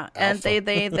of, yeah. And Alpha.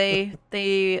 they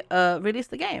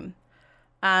released the game,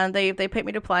 and they paid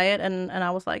me to play it, and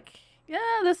I was like, yeah,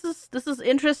 this is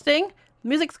interesting.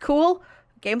 Music's cool.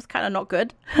 Game's kind of not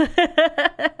good,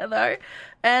 though,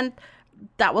 and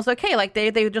that was okay. Like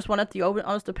they just wanted the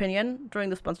honest opinion during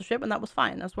the sponsorship, and that was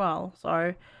fine as well.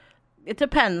 So it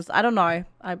depends. I don't know.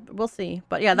 We'll see.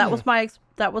 But yeah, that was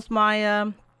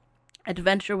my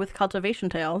adventure with Cultivation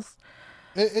Tales.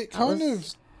 It kind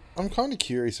of. I'm kind of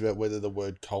curious about whether the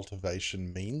word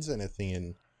cultivation means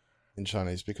anything in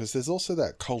Chinese, because there's also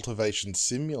that cultivation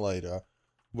simulator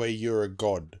where you're a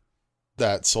god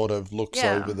that sort of looks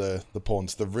Yeah. over the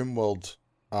pawns, the Rimworld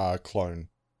clone.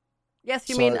 Yes,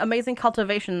 you So- mean Amazing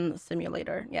Cultivation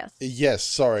Simulator. Yes. Yes,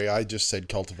 sorry, I just said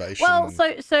cultivation. Well,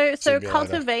 so simulator.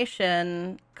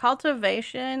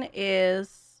 cultivation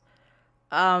is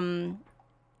in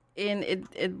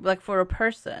it like for a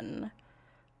person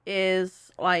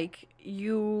is like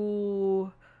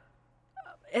you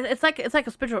it's like a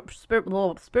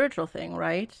spiritual thing,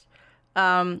 right?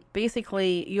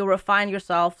 Basically you refine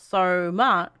yourself so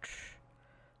much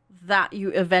that you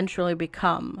eventually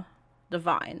become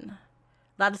divine.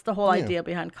 That is the whole Yeah. idea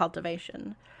behind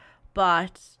cultivation.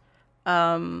 But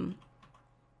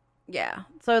yeah,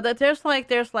 so that there's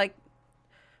like it's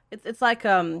like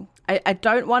I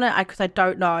don't want to, because I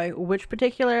don't know which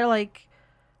particular like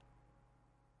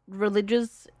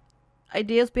religious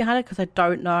ideas behind it, because I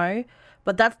don't know,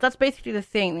 but that's basically the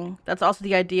thing. That's also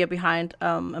the idea behind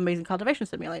Amazing Cultivation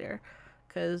Simulator,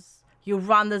 because you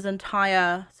run this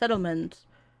entire settlement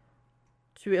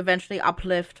to eventually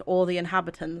uplift all the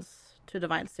inhabitants to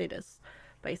divine status,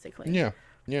 basically. Yeah.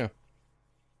 Yeah.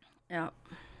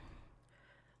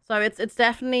 So it's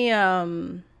definitely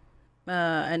and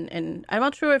I'm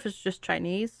not sure if it's just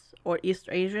Chinese or East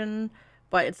Asian,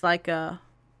 but it's like a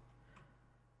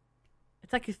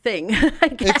thing. I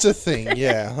guess. It's a thing,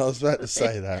 yeah. I was about to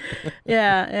say that.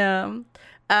 Yeah.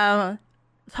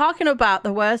 Talking about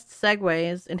the worst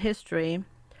segues in history,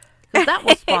 because that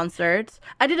was sponsored.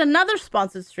 I did another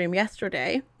sponsored stream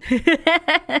yesterday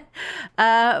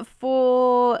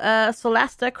for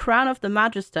Solasta Crown of the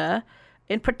Magister,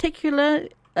 in particular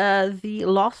the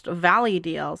Lost Valley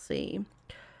DLC.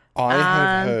 I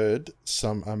have heard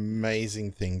some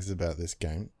amazing things about this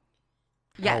game.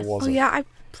 Yes. How was Oh it? yeah, I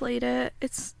played it.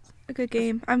 It's a good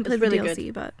game. I haven't played really the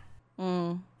DLC, but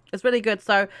It's really good.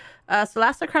 So,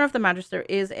 Solasta Crown of the Magister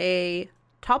is a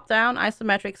top-down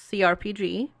isometric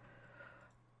CRPG,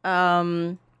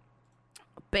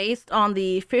 based on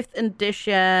the 5th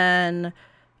edition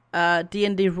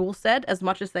D&D rule set as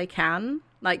much as they can.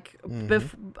 Like,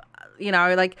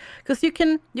 like, because you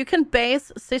can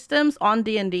base systems on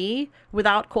D&D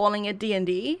without calling it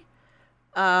D&D.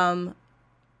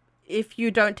 If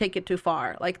you don't take it too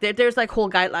far, like there's like whole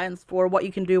guidelines for what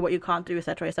you can do, what you can't do,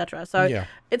 etc., etc. So Yeah.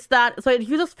 it's that. So it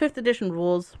uses 5th edition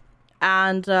rules,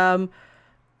 and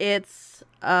it was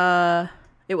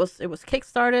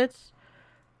kickstarted,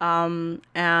 and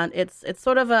it's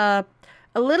sort of a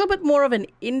little bit more of an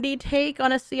indie take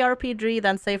on a CRPG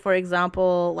than, say, for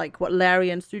example, like what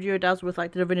Larian Studio does with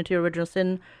like the Divinity Original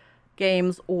Sin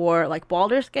games, or like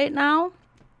Baldur's Gate now,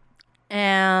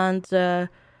 and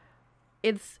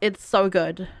it's so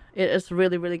good. It is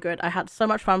really, really good. I had so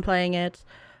much fun playing it.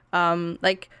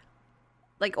 Like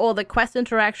all the quest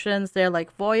interactions, they're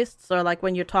like voiced. So like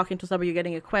when you're talking to somebody, you're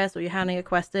getting a quest or you're handing a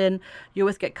quest in, you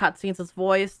always get cutscenes as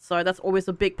voiced. So that's always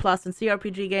a big plus in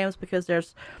CRPG games, because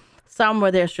there's some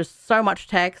where there's just so much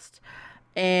text.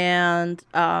 And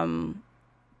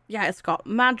yeah, it's got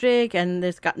magic, and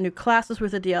it's got new classes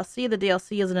with the DLC. The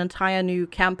DLC is an entire new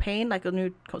campaign, like a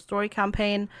new story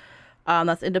campaign,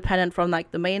 that's independent from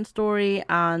like the main story.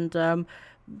 And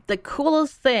the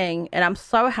coolest thing, and I'm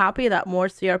so happy that more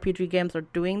CRPG games are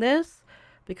doing this,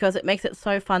 because it makes it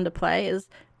so fun to play, is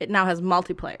it now has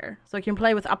multiplayer. So you can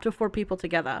play with up to 4 people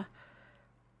together.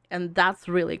 And that's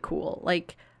really cool.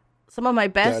 Like, some of my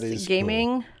best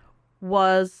gaming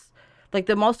was, like,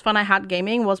 the most fun I had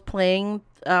gaming was playing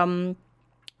through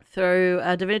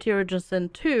Divinity Original Sin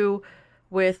 2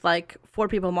 with, like, 4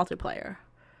 people multiplayer.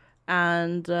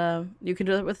 And you can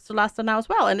do it with Solasta now as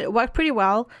well. And it worked pretty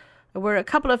well. There were a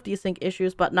couple of desync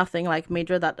issues, but nothing, like,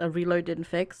 major that a reload didn't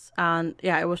fix. And,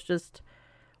 yeah, it was just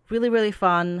really, really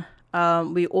fun.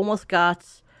 We almost got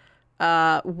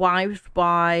wiped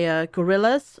by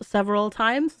gorillas several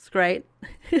times. It's great.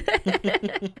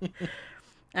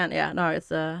 And yeah, no,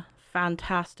 it's a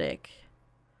fantastic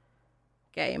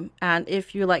game. And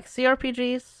if you like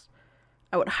CRPGs,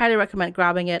 I would highly recommend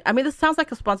grabbing it. I mean, this sounds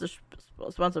like a sponsor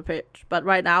pitch, but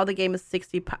right now the game is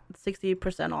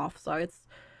 60% off, so it's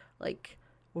like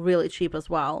really cheap as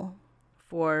well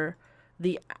for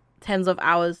the tens of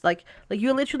hours. Like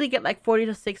you literally get like 40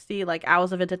 to 60 like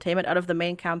hours of entertainment out of the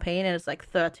main campaign, and it's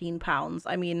like £13.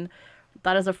 I mean,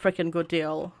 that is a freaking good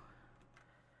deal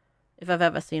if I've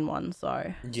ever seen one.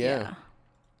 So yeah,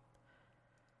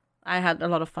 I had a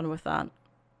lot of fun with that.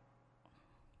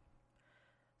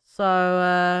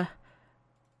 So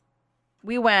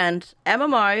we went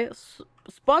MMO,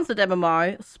 sponsored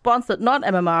MMO, sponsored not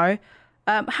MMO.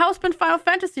 How's been Final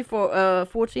Fantasy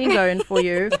 14 going for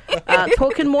you?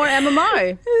 Talking more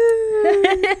MMO.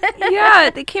 Yeah,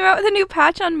 they came out with a new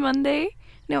patch on Monday.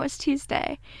 No, it's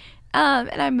Tuesday. And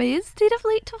I may stay up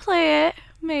late to play it.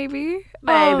 Maybe.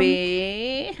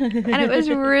 And it was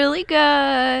really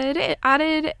good. It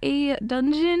added a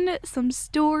dungeon, some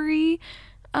story,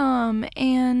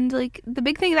 and like the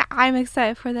big thing that I'm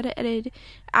excited for that it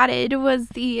added was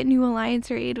the new Alliance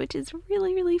raid, which is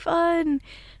really, really fun.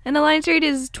 And Alliance raid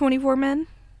is 24 men,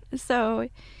 so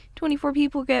 24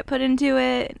 people get put into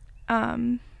it,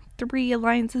 3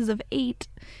 alliances of 8,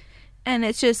 and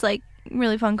it's just like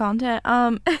really fun content.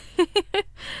 And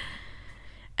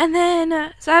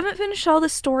then, so I haven't finished all the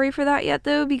story for that yet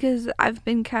though, because I've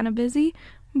been kind of busy,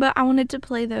 but I wanted to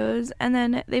play those. And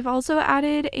then they've also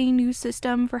added a new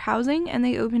system for housing, and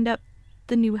they opened up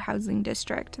the new housing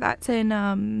district. That's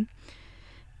in,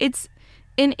 it's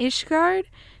in Ishgard,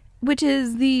 which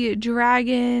is the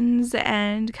dragons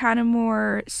and kind of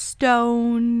more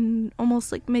stone,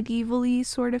 almost like medieval-y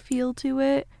sort of feel to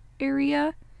it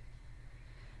area.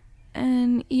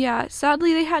 And yeah,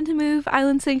 sadly they had to move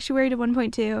Island Sanctuary to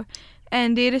 1.2,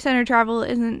 and data center travel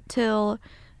isn't till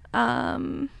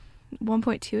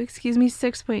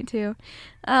 6.2.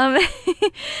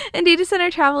 And data center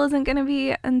travel isn't going to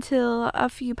be until a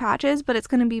few patches, but it's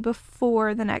going to be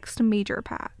before the next major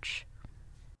patch.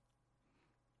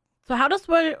 So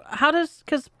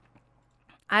because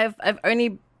I've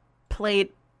only played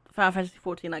Final Fantasy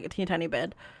 14 like a teeny tiny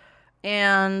bit,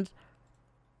 and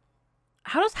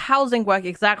how does housing work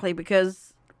exactly?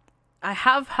 Because I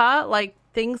have heard like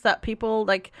things that people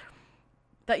like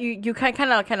that you can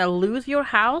kind of lose your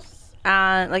house,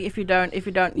 and like if you don't use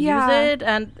it,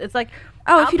 and it's like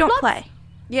if you don't play.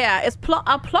 Yeah,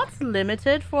 are plots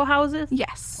limited for houses?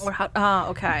 Yes. Or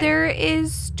okay. There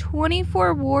is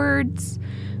 24 wards.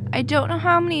 I don't know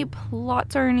how many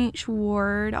plots are in each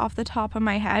ward off the top of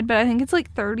my head, but I think it's like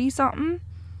 30 something.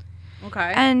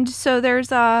 Okay. And so there's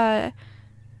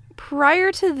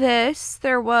prior to this,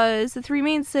 there was the 3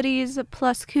 main cities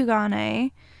plus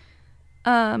Kugane.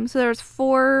 So there's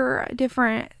 4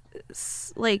 different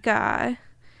like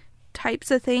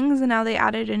types of things, and now they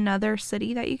added another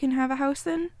city that you can have a house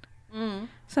in.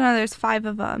 So now there's 5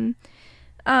 of them.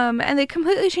 And they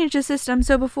completely changed the system.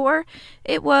 So before,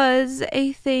 it was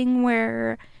a thing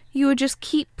where you would just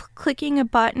keep clicking a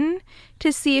button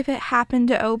to see if it happened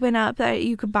to open up that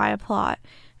you could buy a plot.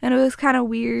 And it was kind of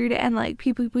weird, and like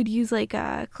people would use like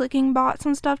clicking bots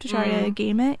and stuff to try to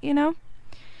game it, you know?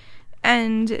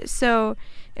 And so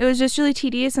it was just really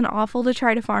tedious and awful to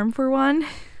try to farm for one.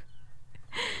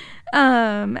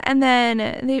 And then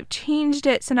they've changed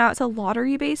it, so now it's a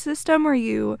lottery-based system where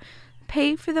you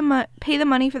pay the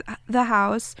money for the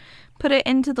house, put it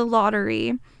into the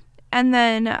lottery, And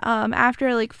then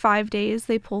after like 5 days,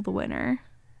 they pull the winner.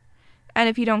 And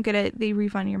if you don't get it, they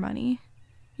refund your money,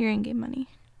 your in-game money.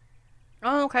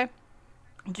 Oh, okay.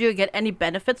 Do you get any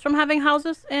benefits from having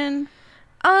houses in?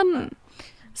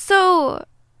 So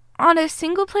on a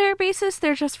single player basis,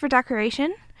 they're just for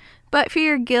decoration. But for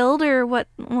your guild or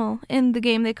in the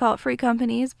game they call it free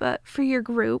companies, but for your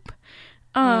group,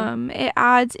 it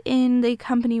adds in the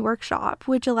company workshop,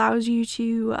 which allows you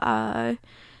to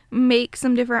make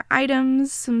some different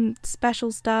items, some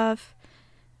special stuff,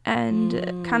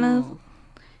 and kind of,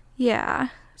 yeah.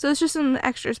 So it's just some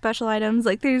extra special items.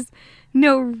 Like, there's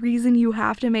no reason you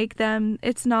have to make them.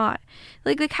 It's not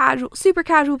like the super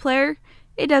casual player.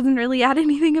 It doesn't really add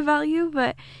anything of value,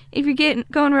 but if you're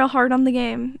going real hard on the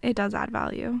game, it does add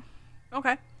value.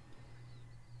 Okay.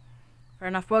 Fair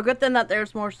enough. Well, good then that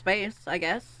there's more space, I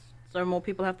guess. So more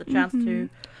people have the chance to.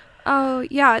 Oh,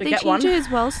 yeah, they get changed one. it as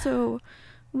well. So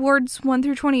wards 1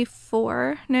 through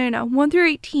 24, no, 1 through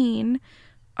 18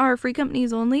 are free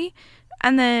companies only.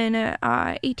 And then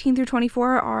 18 through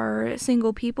 24 are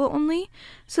single people only.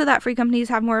 So that free companies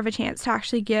have more of a chance to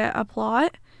actually get a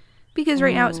plot. Because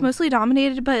right now it's mostly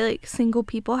dominated by like single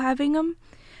people having them.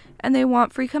 And they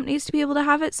want free companies to be able to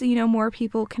have it so, more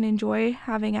people can enjoy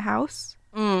having a house.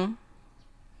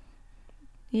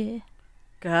 Yeah.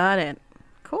 Got it.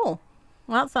 Cool.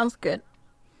 Well, that sounds good.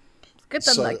 It's good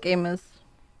that that game is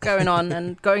going on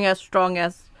and going as strong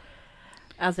as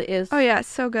it is. Oh, yeah, it's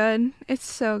so good. It's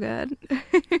so good.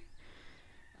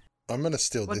 I'm going to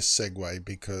steal this segue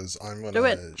because I'm going Do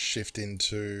to shift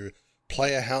into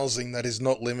player housing that is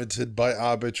not limited by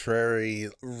arbitrary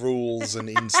rules and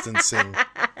instancing.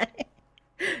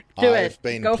 I've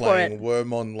been playing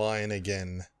Worm Online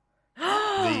again.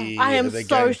 I am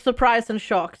so surprised and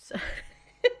shocked.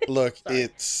 Look,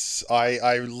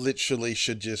 I literally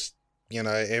should just,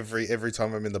 every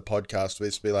time I'm in the podcast, we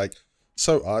just be like,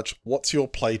 so Arch, what's your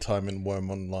playtime in Worm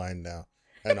Online now?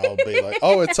 And I'll be like,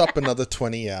 oh, it's up another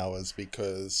 20 hours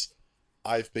because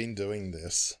I've been doing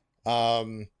this.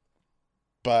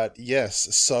 But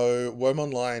yes, so Worm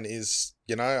Online is,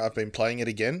 I've been playing it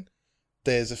again.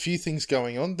 There's a few things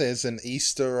going on. There's an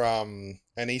Easter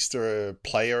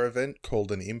player event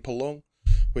called an Impalong,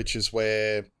 which is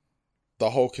where the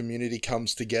whole community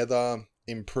comes together,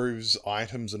 improves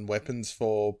items and weapons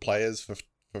for players for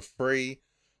free.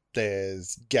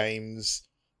 There's games.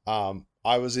 I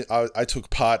took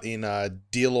part in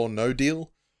Deal or No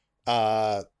Deal,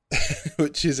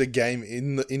 which is a game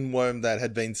in Worm that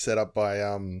had been set up by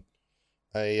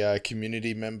a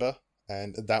community member,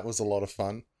 and that was a lot of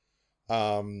fun.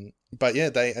 But yeah,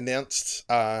 they announced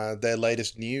their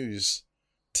latest news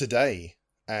today,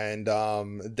 and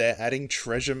they're adding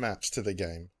treasure maps to the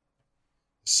game.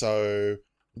 So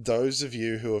those of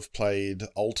you who have played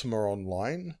Ultima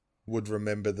Online would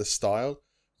remember the style.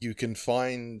 You can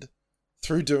find,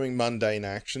 through doing mundane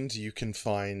actions, you can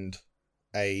find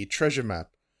a treasure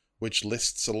map which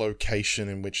lists a location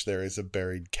in which there is a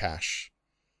buried cache.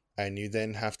 And you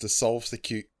then have to solve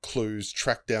the clues,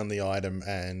 track down the item,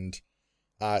 and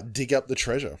dig up the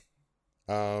treasure.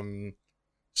 So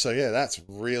yeah, that's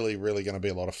really, really going to be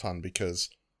a lot of fun, because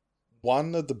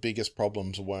one of the biggest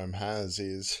problems Worm has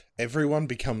is everyone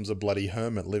becomes a bloody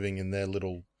hermit living in their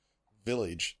little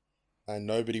village, and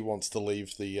nobody wants to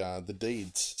leave the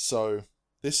deeds. So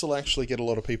this will actually get a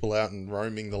lot of people out and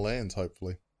roaming the lands,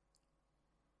 hopefully.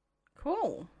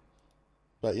 Cool.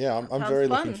 But yeah, I'm very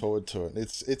looking forward to it.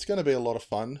 It's going to be a lot of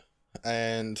fun,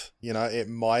 and it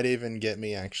might even get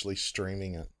me actually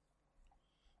streaming it.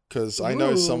 Because I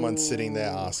know someone's sitting there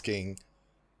asking,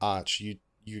 Arch,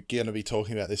 you're going to be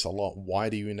talking about this a lot. Why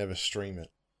do you never stream it?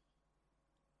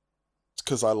 It's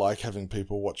because I like having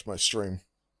people watch my stream.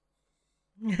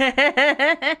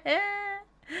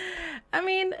 I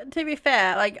mean, to be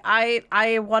fair, like, I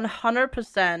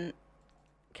 100%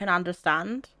 can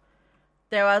understand.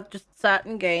 There are just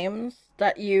certain games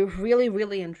that you really,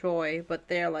 really enjoy, but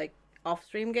they're like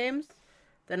off-stream games.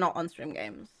 They're not on-stream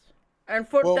games. And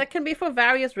that can be for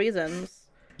various reasons.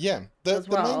 Yeah, the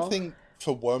main thing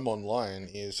for Worm Online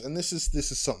is, and this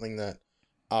is something that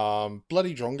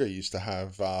Bloody Drongo used to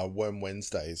have, Worm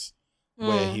Wednesdays,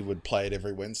 where he would play it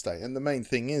every Wednesday. And the main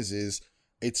thing is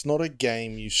it's not a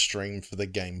game you stream for the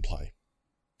gameplay,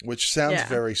 which sounds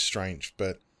very strange,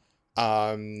 but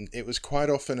it was quite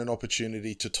often an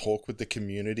opportunity to talk with the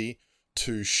community,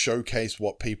 to showcase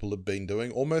what people have been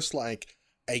doing, almost like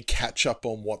a catch-up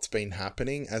on what's been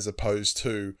happening, as opposed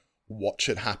to watch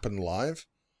it happen live.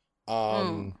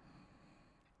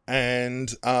 And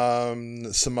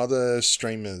some other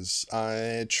streamers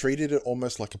treated it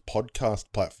almost like a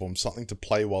podcast platform, something to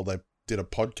play while they did a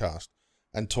podcast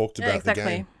and talked about the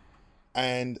game.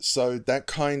 And so that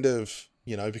kind of,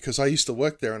 you know, because I used to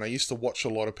work there and I used to watch a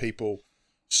lot of people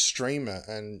stream it,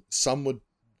 and some would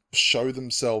show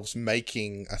themselves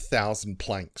making 1,000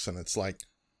 planks, and it's like,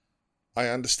 I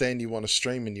understand you want to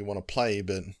stream and you want to play,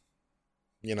 but,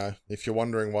 you know, if you're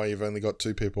wondering why you've only got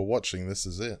 2 people watching, this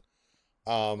is it.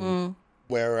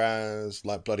 Whereas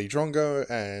like Bloody Drongo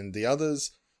and the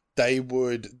others, they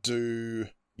would do,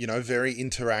 you know, very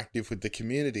interactive with the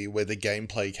community where the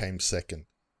gameplay came second.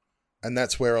 And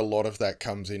that's where a lot of that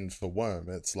comes in for Worm.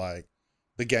 It's like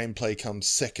the gameplay comes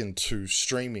second to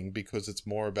streaming because it's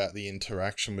more about the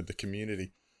interaction with the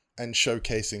community and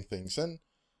showcasing things. And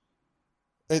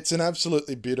it's an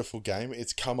absolutely beautiful game.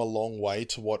 It's come a long way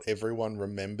to what everyone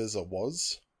remembers it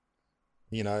was.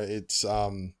 You know, it's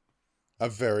a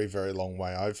very, very long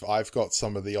way. I've got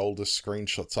some of the oldest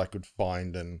screenshots I could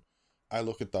find, and I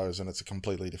look at those and it's a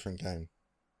completely different game.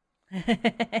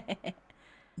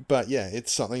 But yeah,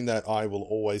 it's something that I will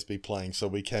always be playing, so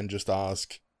we can just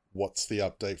ask, what's the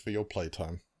update for your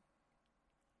playtime?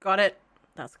 Got it.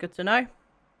 That's good to know.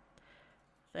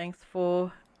 Thanks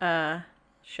for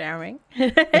sharing.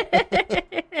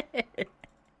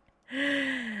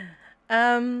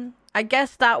 I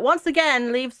guess that once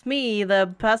again leaves me,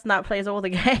 the person that plays all the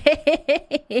games,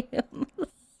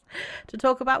 to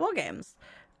talk about more games.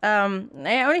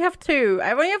 I only have 2.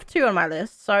 I only have 2 on my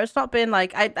list, so it's not been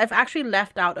like I've actually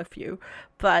left out a few.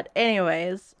 But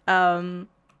anyways,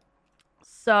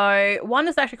 so one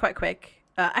is actually quite quick.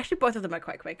 Actually, both of them are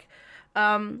quite quick.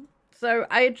 So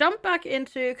I jumped back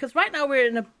into, because right now we're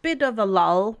in a bit of a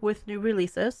lull with new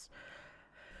releases.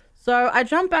 So I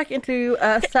jumped back into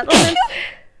Settlement.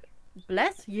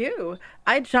 Bless you.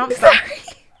 I jumped back.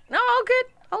 No, all good,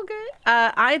 all good.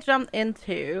 I jumped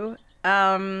into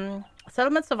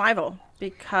Settlement Survival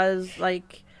because,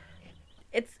 like,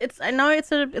 it's. I know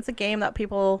it's a game that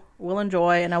people will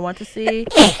enjoy, and I want to see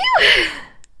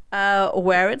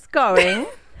where it's going.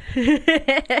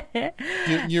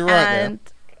 You're right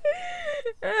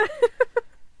there.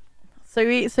 So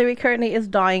he currently is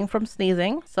dying from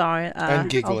sneezing. So and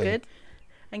giggling. All good.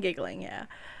 And giggling, yeah.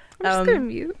 I'm just gonna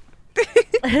mute.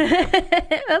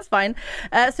 That's fine.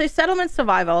 So Settlement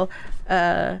Survival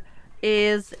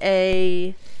is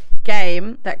a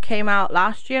game that came out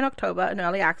last year in October in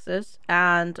early access,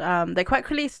 and they quite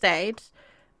clearly state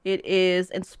it is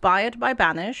inspired by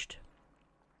Banished,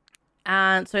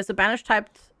 and so it's a Banished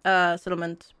typed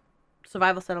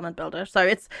survival settlement builder. So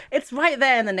it's right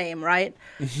there in the name, right?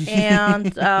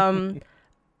 And I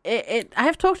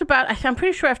have talked about, I'm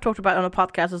pretty sure I've talked about it on a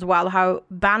podcast as well, how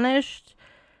Banished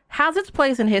has its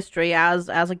place in history as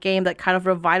a game that kind of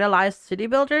revitalized city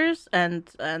builders and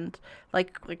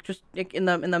like just in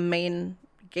the main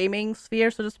gaming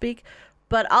sphere, so to speak.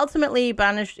 But ultimately,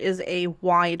 Banished is a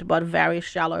wide but very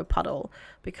shallow puddle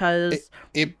because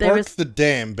it broke the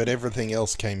dam, but everything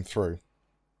else came through.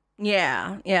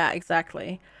 Yeah,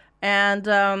 exactly. And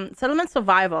Settlement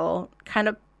Survival kind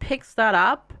of picks that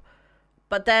up,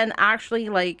 but then actually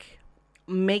like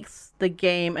makes the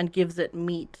game and gives it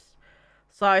meat.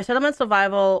 So Settlement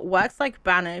Survival works like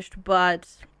Banished, but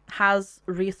has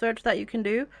research that you can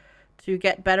do to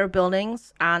get better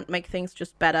buildings and make things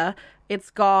just better. It's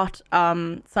got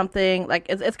something like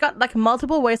it's got like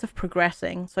multiple ways of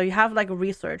progressing. So you have like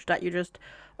research that you just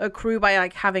accrue by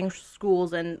like having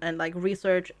schools and like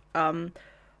research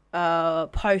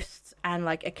posts and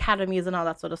like academies and all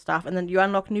that sort of stuff. And then you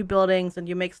unlock new buildings and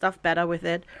you make stuff better with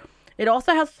it. It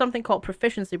also has something called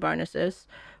proficiency bonuses,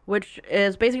 which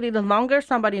is basically the longer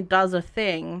somebody does a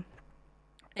thing,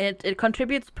 it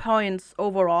contributes points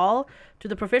overall to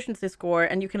the proficiency score,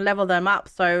 and you can level them up.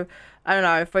 So, I don't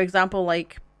know, for example,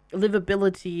 like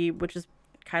livability, which is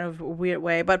kind of a weird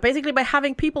way, but basically by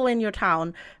having people in your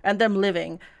town and them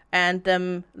living and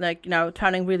them, like, you know,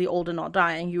 turning really old and not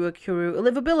dying, you accrue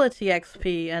livability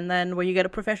XP, and then when you get a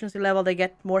proficiency level, they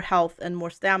get more health and more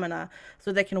stamina,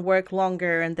 so they can work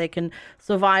longer and they can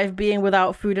survive being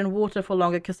without food and water for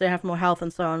longer because they have more health,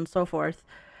 and so on and so forth.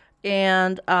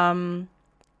 And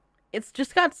it's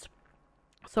just got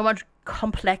so much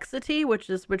complexity, which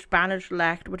Banished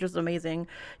lacked, which is amazing.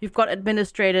 You've got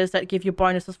administrators that give you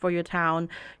bonuses for your town.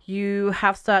 You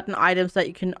have certain items that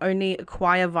you can only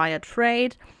acquire via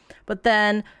trade, but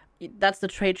then that's the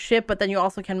trade ship, but then you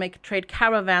also can make trade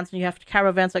caravans, and you have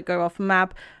caravans that go off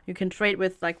map. You can trade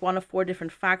with like 1 of 4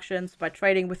 different factions. By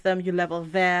trading with them, you level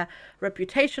their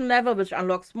reputation level, which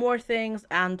unlocks more things.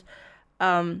 And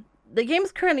the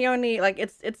game's currently only like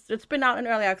it's been out in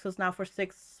early access now for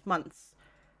 6 months,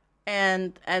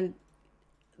 and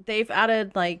they've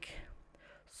added like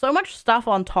so much stuff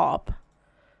on top,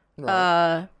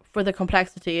 right, for the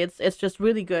complexity. It's just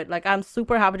really good. Like, I'm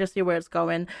super happy to see where it's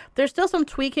going. There's still some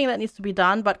tweaking that needs to be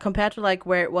done, but compared to like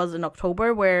where it was in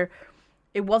October, where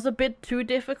it was a bit too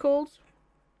difficult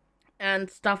and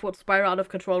stuff would spiral out of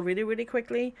control really, really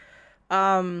quickly,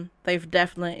 they've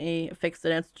definitely fixed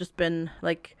it. It's just been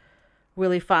like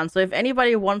really fun. So if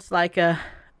anybody wants like a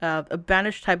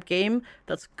Banished type game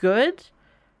that's good,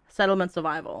 Settlement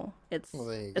Survival. It's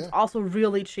also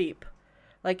really cheap.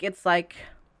 Like, it's like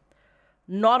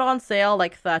not on sale,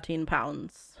 like £13.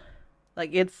 Like,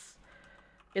 it's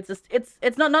not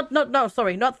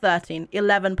 13,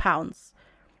 £11.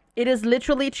 It is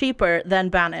literally cheaper than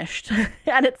Banished,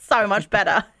 and it's so much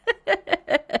better.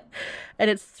 And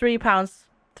it's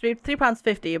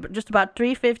 £3.50, but just about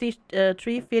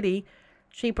 £3.50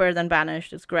 cheaper than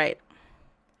Banished. It's great.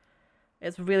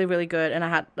 It's really, really good, and I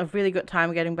had a really good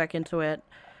time getting back into it.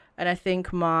 And I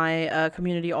think my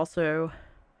community also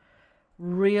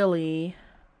really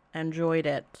enjoyed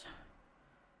it.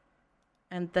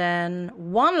 And then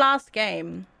one last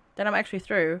game that I'm actually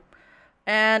through.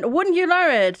 And wouldn't you know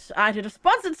it, I did a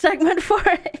sponsored segment for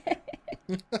it.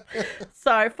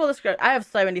 So, full disclosure, I have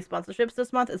so many sponsorships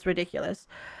this month. It's ridiculous.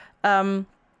 Also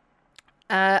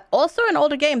an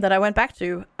older game that I went back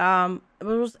to. It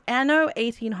was Anno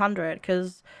 1800,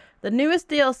 because the newest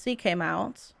DLC came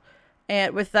out.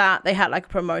 And with that, they had like a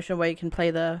promotion where you can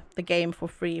play the game for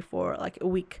free for like a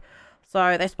week.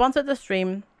 So they sponsored the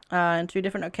stream in 2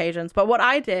 different occasions. But what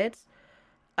I did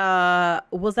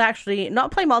was actually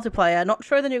not play multiplayer, not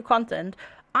show the new content.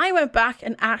 I went back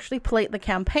and actually played the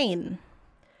campaign,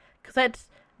 because I'd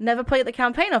never played the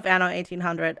campaign of Anno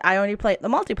 1800. I only played the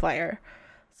multiplayer.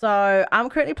 So I'm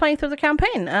currently playing through the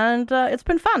campaign, and it's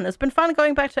been fun. It's been fun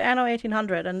going back to Anno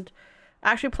 1800 and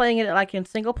actually playing it like in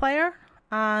single player.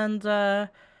 And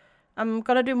I'm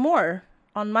gonna do more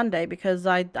on Monday because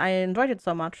I enjoyed it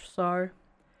so much. So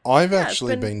I've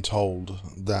actually been told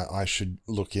that I should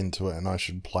look into it and I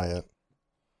should play it.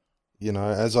 You know,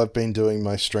 as I've been doing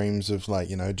my streams of like,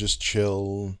 you know, just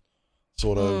chill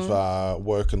sort of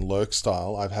work and lurk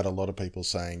style, I've had a lot of people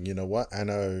saying, you know what,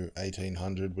 Anno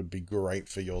 1800 would be great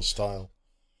for your style.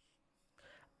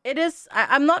 It is.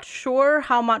 I'm not sure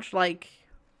how much like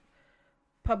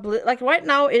public, like right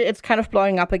now it's kind of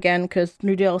blowing up again because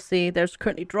new DLC, there's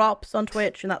currently drops on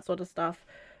Twitch and that sort of stuff.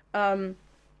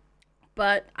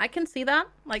 But I can see that,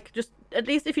 like, just at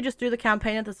least if you just do the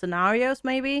campaign and the scenarios,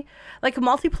 maybe. Like,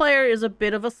 multiplayer is a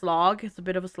bit of a slog. It's a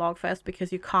bit of a slog fest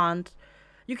because you can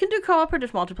do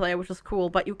cooperative multiplayer, which is cool,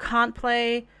 but you can't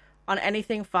play on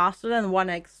anything faster than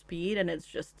 1x speed, and it's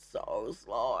just so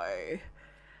slow.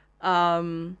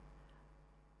 But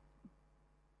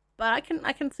I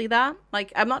can see that.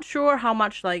 Like, I'm not sure how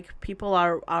much like people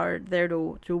are there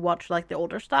to watch like the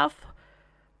older stuff,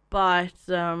 but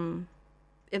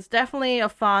it's definitely a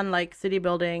fun like city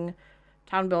building,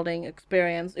 town building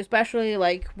experience, especially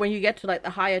like when you get to like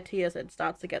the higher tiers. It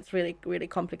starts to get really, really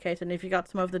complicated, and if you got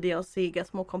some of the DLC, it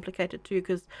gets more complicated too,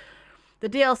 because the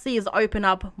DLCs open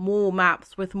up more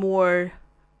maps with more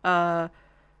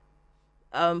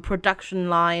production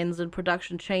lines and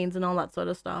production chains and all that sort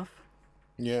of stuff.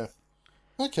 Yeah.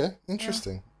 Okay.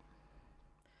 Interesting.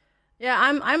 Yeah,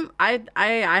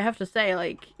 I have to say,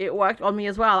 like, it worked on me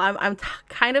as well. I'm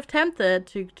kind of tempted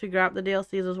to grab the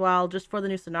DLCs as well, just for the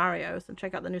new scenarios and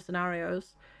check out the new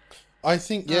scenarios. I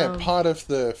think part of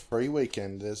the free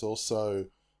weekend, there's also,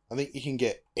 I think you can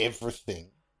get everything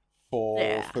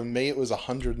for me it was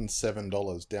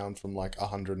 $107, down from like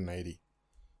 $180.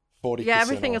 40%. Yeah,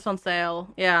 everything off. is on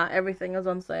sale. Yeah, everything is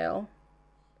on sale.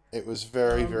 It was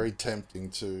very, very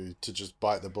tempting to just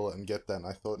bite the bullet and get that. And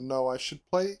I thought, no, I should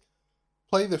play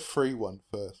the free one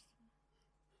first.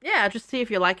 Yeah, just see if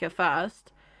you like it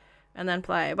first, and then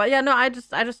play. But yeah, no, I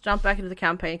just jumped back into the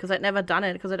campaign because I'd never done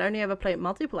it, because I'd only ever played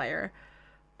multiplayer,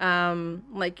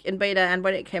 like in beta and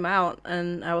when it came out,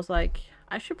 and I was like,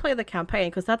 I should play the campaign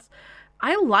because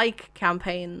I like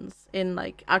campaigns in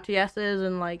like RTSs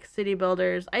and like city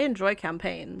builders. I enjoy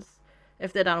campaigns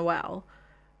if they're done well.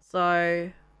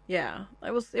 So yeah,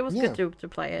 it was good to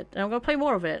play it, and I'm gonna play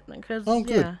more of it because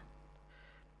good.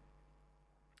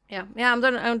 Yeah, I'm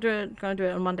gonna do it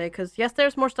on Monday because yes,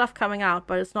 there's more stuff coming out,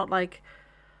 but it's not like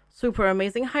super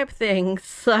amazing hype things.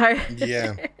 So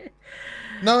yeah,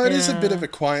 no, it is a bit of a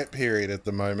quiet period at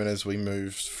the moment as we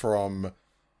move from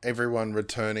everyone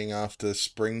returning after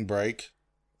spring break,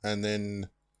 and then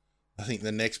I think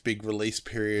the next big release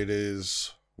period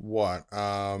is what?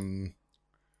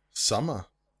 Summer.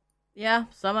 Yeah,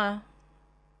 summer.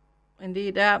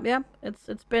 Indeed, yeah,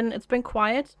 it's been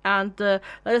quiet, and that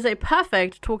is a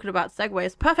perfect talking about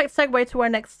segues. Perfect segue to our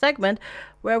next segment,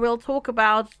 where we'll talk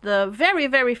about the very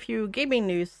very few gaming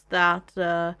news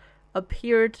that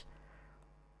appeared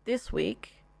this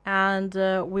week, and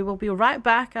we will be right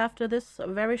back after this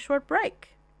very short break.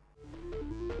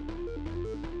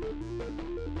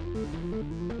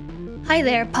 Hi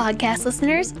there, podcast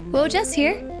listeners. Wojess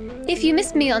here. If you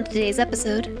missed me on today's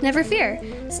episode, never fear.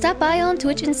 Stop by on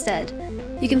Twitch instead.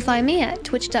 You can find me at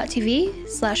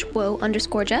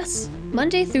twitch.tv/wo_Jess,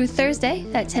 Monday through Thursday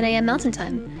at 10 a.m. Mountain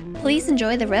Time. Please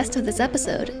enjoy the rest of this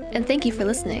episode, and thank you for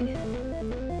listening.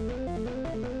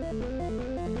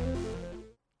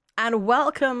 And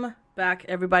welcome back,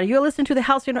 everybody. You're listening to the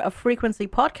Halcyon of Frequency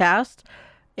podcast,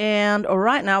 and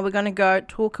right now we're going to go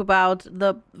talk about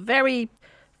the very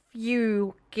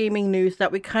few gaming news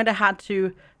that we kind of had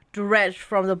to dredge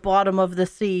from the bottom of the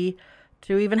sea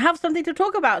to even have something to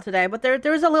talk about today, but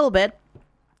there is a little bit.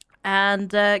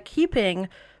 And keeping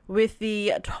with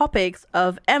the topics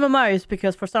of MMOs,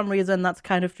 because for some reason that's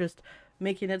kind of just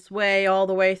making its way all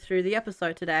the way through the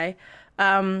episode today.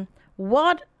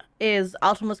 What is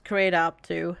Ultima's Creator up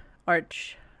to,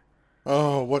 Arch?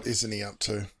 Oh, what isn't he up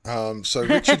to? So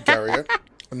Richard Garriott,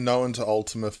 known to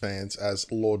Ultima fans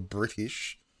as Lord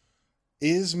British,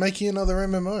 is making another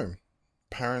MMO.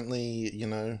 Apparently,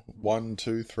 1,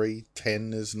 2, 3,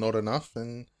 10 is not enough,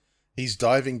 and he's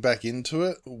diving back into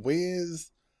it with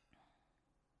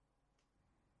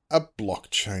a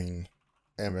blockchain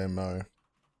MMO.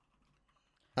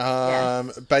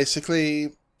 Yes.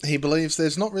 Basically, he believes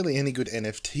there's not really any good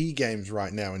NFT games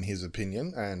right now, in his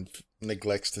opinion, and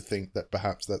neglects to think that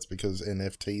perhaps that's because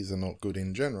NFTs are not good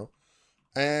in general,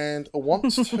 and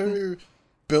wants to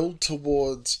build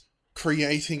towards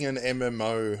creating an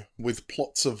MMO with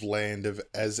plots of land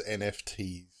as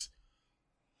NFTs.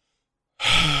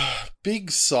 Big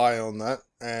sigh on that,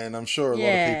 and I'm sure a lot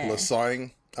of people are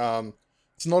sighing.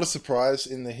 It's not a surprise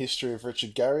in the history of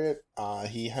Richard Garriott.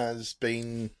 He has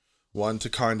been one to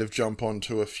kind of jump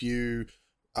onto a few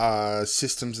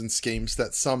systems and schemes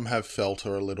that some have felt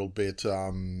are a little bit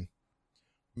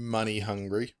money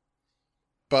hungry.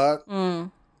 But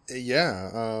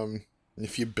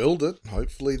if you build it,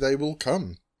 hopefully they will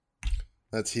come.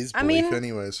 That's his belief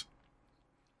anyways.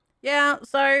 Yeah,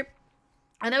 so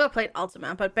I never played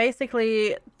Ultima, but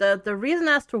basically the reason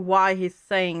as to why he's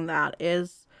saying that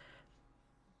is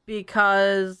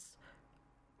because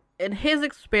in his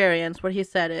experience, what he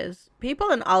said is people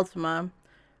in Ultima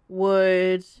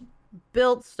would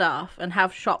build stuff and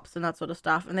have shops and that sort of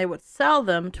stuff, and they would sell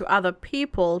them to other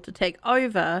people to take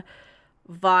over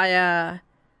via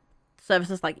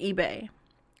services like eBay.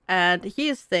 And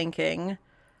he's thinking,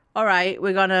 all right,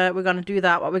 we're gonna do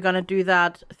that, but we're gonna do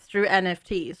that through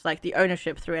NFTs, like the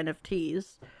ownership through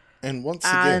NFTs. And once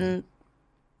again,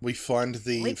 we find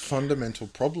the fundamental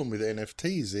problem with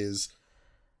NFTs is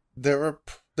they're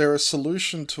a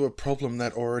solution to a problem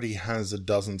that already has a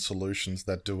dozen solutions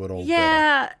that do it all better.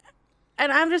 Yeah,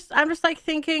 and I'm just like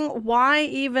thinking, why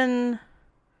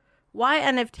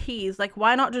NFTs? Like,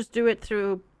 why not just do it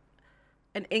through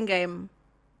an in-game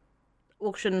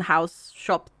auction house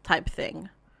shop type thing?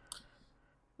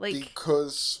 Like,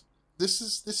 because this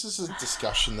is a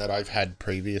discussion that I've had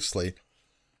previously.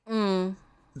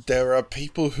 There are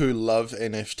people who love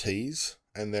NFTs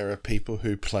and there are people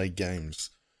who play games.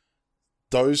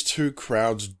 Those two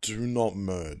crowds do not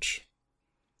merge.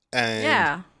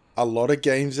 And a lot of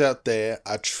games out there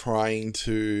are trying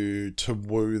to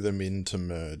woo them into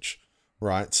merge,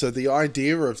 right? So the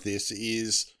idea of this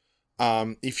is,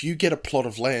 if you get a plot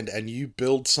of land and you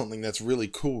build something that's really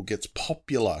cool, gets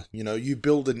popular, you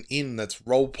build an inn that's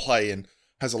roleplay and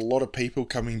has a lot of people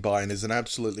coming by and is an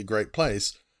absolutely great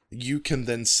place, you can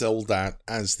then sell that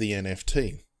as the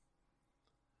NFT.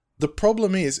 The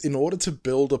problem is, in order to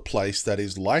build a place that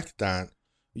is like that,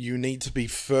 you need to be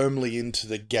firmly into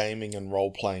the gaming and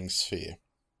role-playing sphere.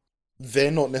 They're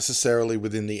not necessarily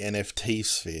within the NFT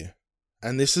sphere.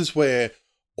 And this is where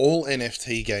all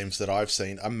NFT games that I've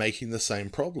seen are making the same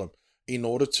problem. In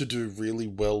order to do really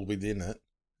well within it,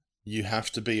 you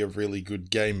have to be a really good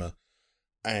gamer.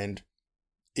 And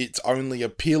it's only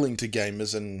appealing to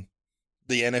gamers, and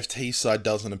the NFT side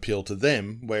doesn't appeal to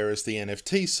them, whereas the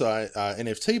NFT side,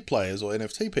 NFT players or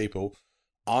NFT people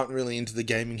aren't really into the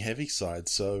gaming heavy side.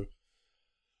 So,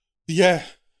 yeah,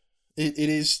 it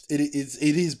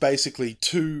is basically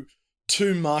two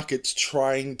markets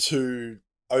trying to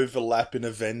overlap in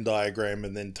a Venn diagram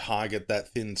and then target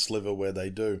that thin sliver where they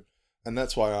do, and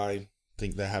that's why I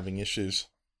think they're having issues.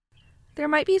 There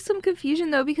might be some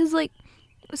confusion though, because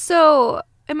so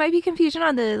it might be confusion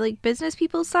on the like business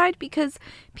people's side, because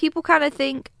people kind of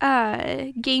think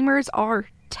gamers are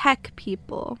tech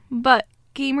people, but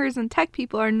gamers and tech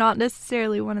people are not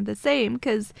necessarily one and the same,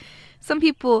 because some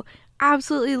people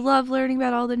absolutely love learning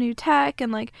about all the new tech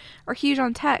and like are huge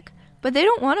on tech, but they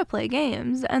don't want to play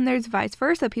games. And there's vice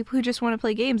versa, people who just want to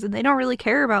play games and they don't really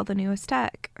care about the newest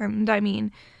tech. And I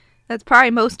mean, that's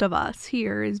probably most of us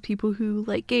here is people who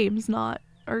like games, not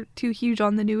are too huge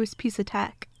on the newest piece of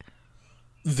tech.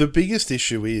 The biggest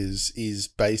issue is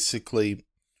basically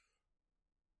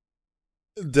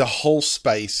the whole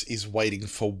space is waiting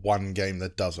for one game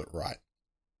that does it right.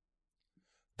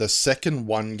 The second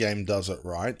one game does it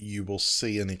right, you will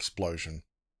see an explosion.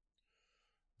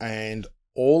 And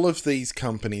all of these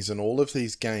companies and all of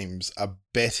these games are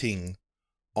betting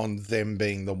on them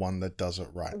being the one that does it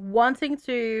right. Wanting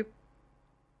to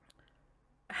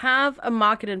have a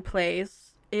market in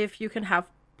place, if you can have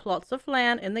plots of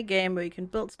land in the game where you can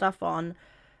build stuff on,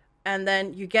 and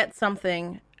then you get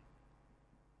something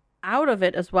out of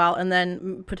it as well, and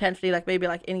then potentially like maybe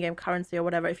like in-game currency or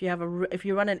whatever. If you have if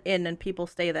you run an inn and people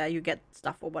stay there, you get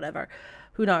stuff or whatever.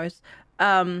 Who knows?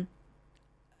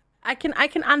 I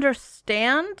can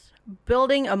understand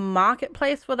building a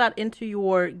marketplace for that into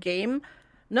your game,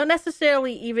 not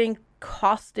necessarily even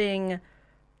costing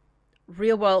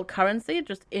real world currency,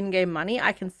 just in-game money.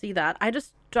 I can see that. I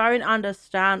just don't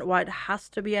understand why it has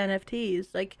to be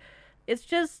NFTs. Like, it's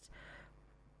just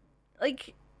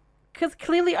like, because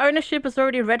clearly ownership is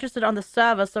already registered on the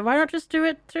server, so why not just do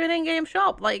it through an in-game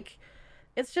shop? Like,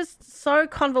 it's just so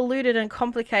convoluted and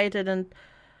complicated and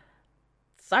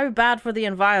so bad for the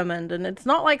environment. And it's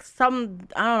not like some,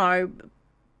 I don't know,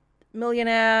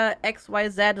 millionaire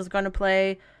XYZ is going to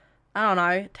play, I don't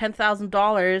know,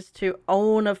 $10,000 to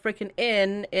own a freaking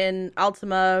inn in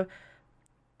Ultima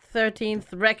 13th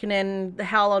Reckoning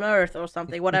Hell on Earth or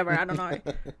something, whatever. I don't know.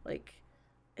 Like,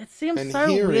 it seems And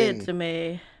so weird to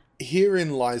me.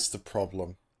 Herein lies the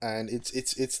problem, and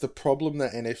it's the problem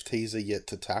that NFTs are yet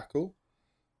to tackle,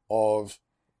 of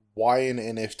why an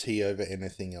NFT over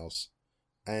anything else.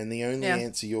 And the only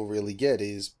answer you'll really get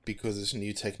is because it's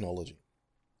new technology.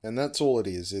 And that's all it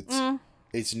is.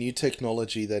 It's new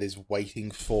technology that is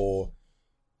waiting for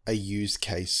a use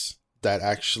case that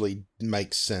actually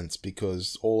makes sense,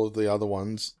 because all of the other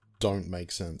ones don't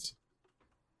make sense.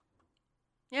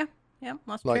 Yeah,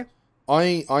 that's like, true.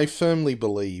 I firmly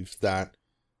believe that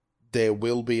there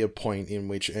will be a point in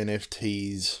which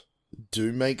NFTs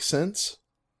do make sense,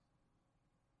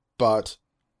 but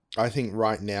I think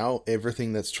right now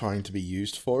everything that's trying to be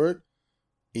used for it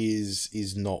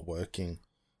is not working.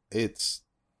 It's,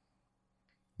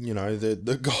 you know,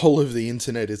 the goal of the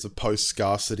internet is a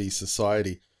post-scarcity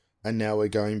society, and now we're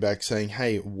going back saying,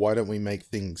 hey, why don't we make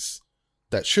things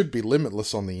that should be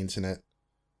limitless on the internet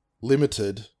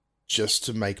limited just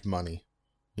to make money,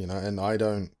 you know? And I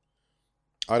don't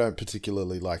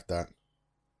particularly like that.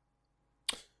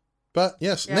 But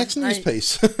yes, next news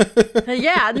piece.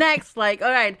 Yeah, next, like,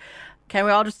 all right, can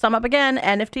we all just sum up again?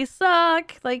 NFTs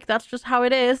suck. Like, that's just how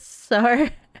it is. So,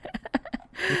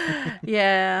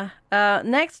 yeah.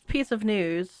 Next piece of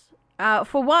news.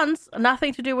 For once,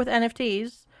 nothing to do with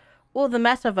NFTs or the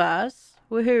metaverse.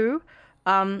 Woohoo!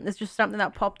 It's just something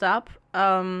that popped up.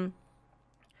 And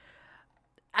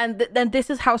then this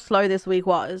is how slow this week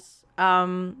was.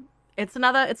 It's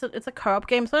a co-op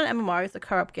game. It's not an MMO. It's a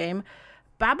co-op game.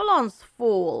 Babylon's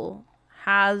Fall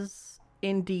has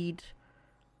indeed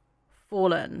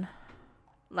fallen,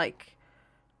 like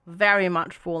very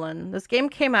much fallen. This game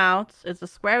came out. It's a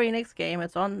Square Enix game.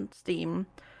 It's on Steam,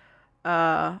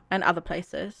 and other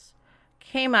places.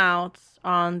 Came out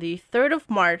on the 3rd of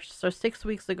March, so 6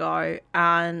 weeks ago,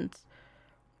 and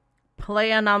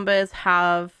player numbers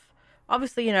have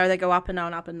obviously, you know, they go up and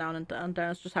down, up and down, and down.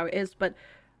 It's just how it is, but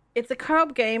it's a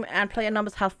co-op game, and player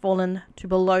numbers have fallen to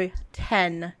below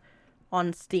 10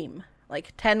 on Steam.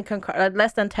 Like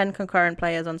less than 10 concurrent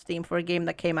players on Steam for a game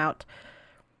that came out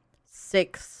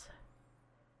 6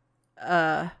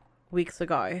 weeks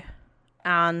ago.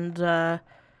 And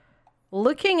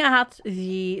looking at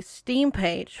the Steam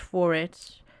page for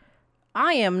it,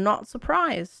 I am not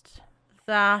surprised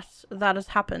that has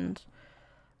happened.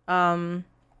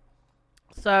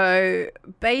 So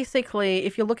basically,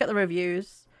 if you look at the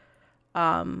reviews,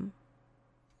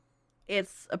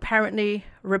 it's apparently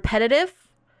repetitive,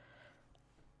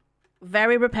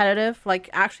 very repetitive. Like,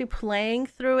 actually playing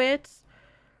through it,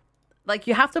 like,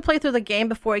 you have to play through the game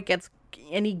before it gets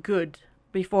any good,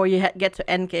 before you get to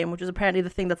end game, which is apparently the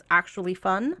thing that's actually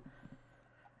fun.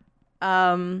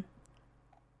 And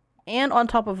on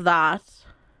top of that,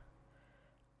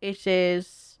 it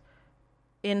is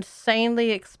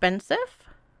insanely expensive.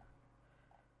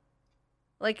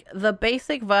 like the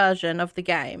basic version of the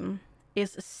game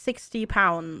is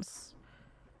 £60.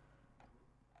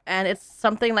 And it's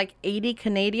something like 80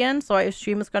 Canadian, so I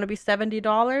assume it's going to be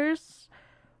 $70,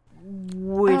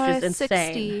 which is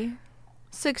insane.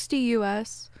 60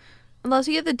 US. Unless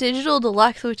you get the digital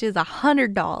deluxe, which is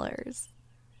 $100.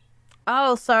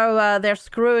 Oh, so they're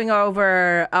screwing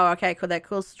over. Oh, okay, cool. They're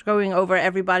cool. Screwing over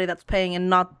everybody that's paying in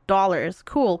not dollars.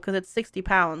 Cool, because it's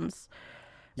 £60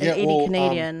 and 80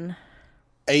 Canadian.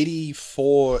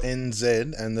 84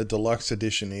 NZ, and the deluxe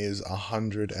edition is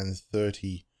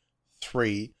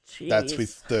 133. That's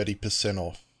with 30%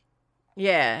 off.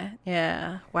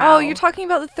 Yeah. Wow. Oh, you're talking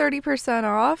about the 30%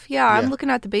 off? Yeah, I'm looking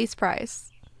at the base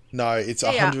price. No, it's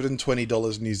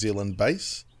 $120 New Zealand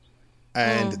base.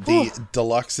 And the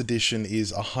deluxe edition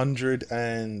is 100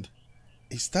 and...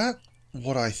 Is that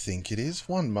what I think it is?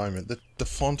 One moment. The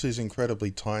font is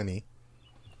incredibly tiny.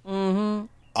 Mm-hmm.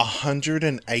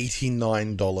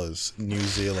 $189 New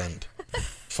Zealand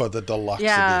for the deluxe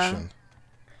edition.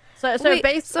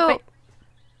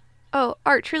 Oh,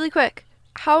 Arch, really quick.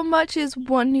 How much is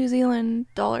one New Zealand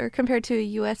dollar compared to a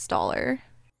US dollar?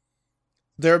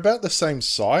 They're about the same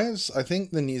size. I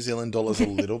think the New Zealand dollar is a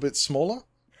little bit smaller.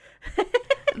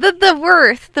 The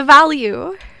worth, the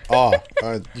value. Oh,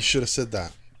 you should have said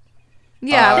that.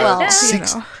 Yeah,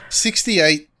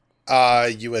 68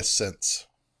 US cents.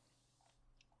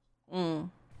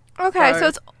 Okay, so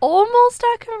it's almost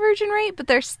at conversion rate, but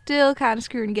they're still kind of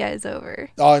screwing guys over.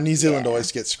 Oh, New Zealand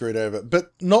always gets screwed over.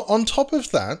 But not on top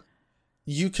of that,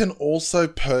 you can also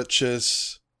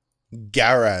purchase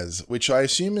Garaz, which I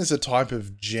assume is a type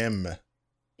of gem.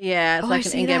 Yeah, it's like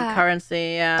an in-game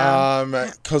currency,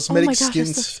 yeah. Cosmetic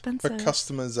skins for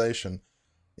customization.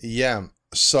 Yeah,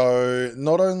 so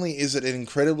not only is it an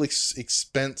incredibly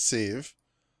expensive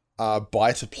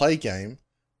buy-to-play game,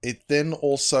 it then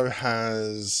also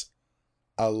has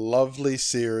a lovely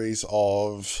series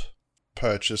of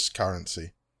purchase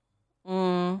currency.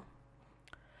 So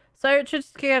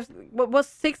just was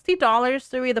 $60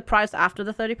 to be the price after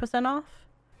the 30% off?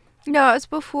 No, it's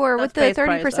before. That's with the base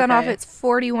 30% price, off, okay. it's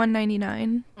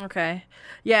 $41.99. Okay,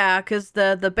 yeah, because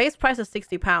the base price is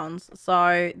 £60,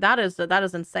 so that is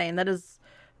insane. That is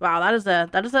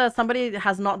somebody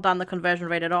has not done the conversion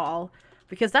rate at all,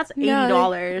 because that's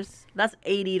 $80. That's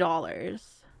 $80.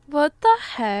 What the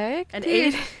heck, and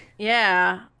dude? 80,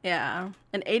 yeah,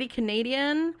 and 80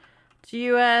 Canadian to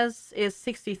US is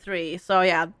 63. So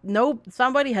yeah,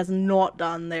 somebody has not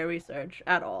done their research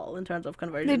at all in terms of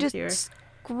conversions They just here.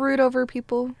 Screwed over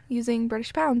people using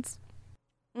British pounds.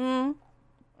 And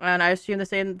I assume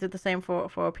did the same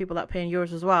for people that pay in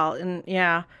euros as well. And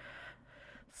yeah,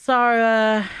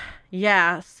 so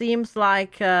seems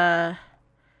like that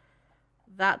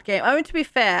game. I mean, to be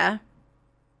fair,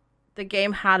 the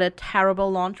game had a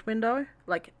terrible launch window,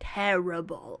 like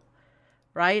terrible.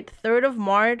 Right, 3rd of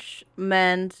March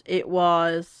meant it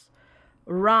was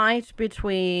right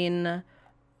between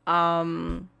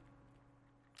what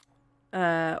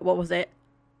was it?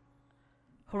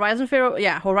 Horizon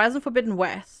Forbidden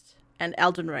West and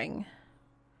Elden Ring.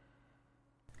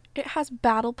 It has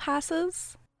battle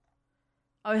passes.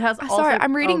 Oh, it has. Sorry,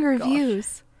 I'm reading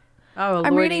reviews. Oh,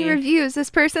 I'm reading reviews. This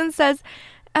person says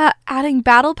adding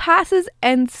battle passes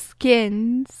and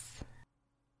skins.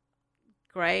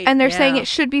 Great. And they're saying it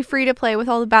should be free to play with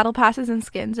all the battle passes and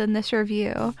skins in this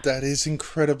review. That is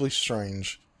incredibly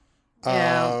strange.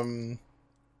 Yeah.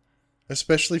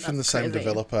 Especially from the same crazy.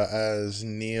 developer as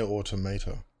Nier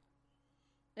Automata.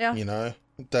 Yeah. You know,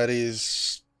 that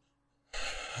is...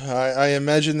 I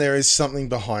imagine there is something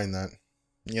behind that.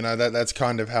 You know, that's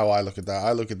kind of how I look at that.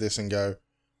 I look at this and go,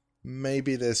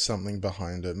 maybe there's something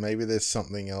behind it. Maybe there's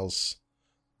something else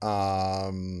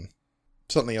going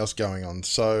on.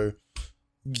 So...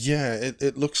 yeah,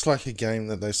 it looks like a game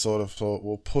that they sort of thought,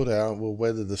 we'll put out, we'll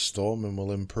weather the storm, and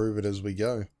we'll improve it as we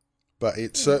go. But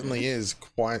it certainly is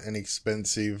quite an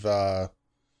expensive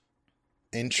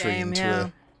entry into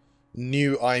a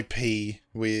new IP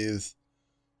with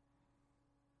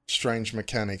strange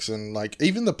mechanics. And, like,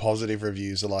 even the positive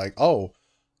reviews are like, oh,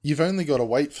 you've only got to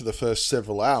wait for the first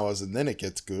several hours and then it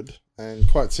gets good. And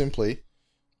quite simply...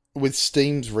 with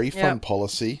Steam's refund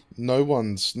policy, no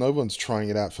one's trying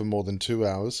it out for more than 2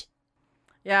 hours.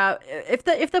 Yeah,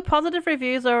 if the positive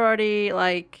reviews are already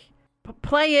like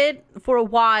play it for a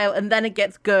while and then it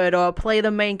gets good, or play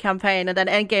the main campaign and then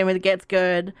endgame it gets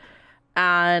good,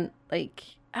 and like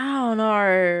I don't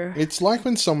know. It's like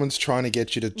when someone's trying to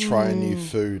get you to try a new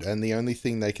food and the only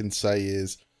thing they can say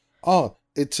is, "Oh,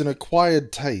 it's an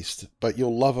acquired taste, but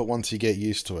you'll love it once you get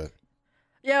used to it."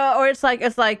 Yeah, or it's like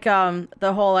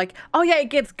the whole like, oh yeah, it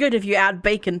gets good if you add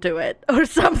bacon to it or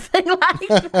something like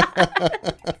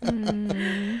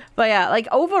that. But yeah, like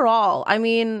overall, I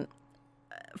mean,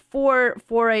 for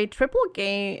a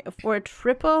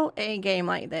triple A game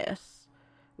like this,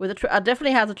 with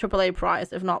definitely has a triple A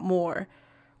price, if not more.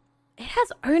 It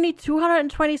has only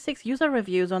 226 user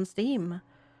reviews on Steam.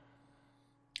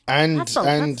 And That's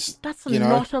you know,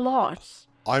 not a lot.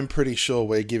 I'm pretty sure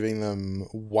we're giving them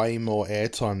way more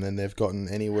airtime than they've gotten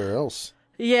anywhere else.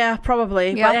 Yeah,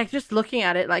 probably. Yeah. But like, just looking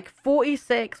at it, like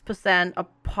 46% are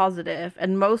positive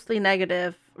and mostly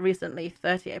negative recently,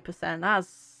 38%.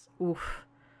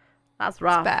 That's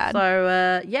rough. bad.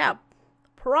 So, yeah,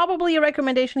 probably a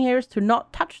recommendation here is to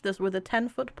not touch this with a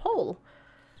 10-foot pole.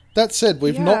 That said,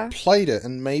 we've Yeah. not played it,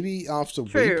 and maybe after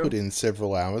True. we put in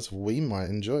several hours, we might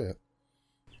enjoy it.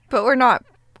 But we're not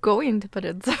going to put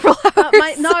in several hours.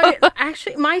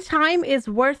 Actually, my time is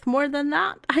worth more than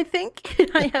that, I think.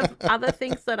 I have other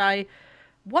things that I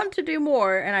want to do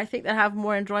more, and I think that have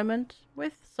more enjoyment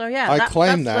with. So, yeah. I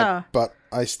claim that's, that, but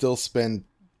I still spend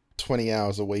 20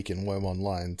 hours a week in Worm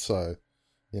Online, so,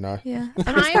 you know. Yeah.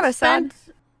 And it's kind of sad.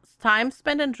 Time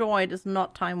spent enjoyed is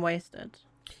not time wasted.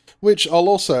 Which I'll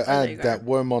also there you add go. that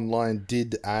Worm Online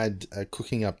did add a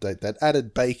cooking update that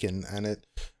added bacon, and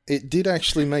it did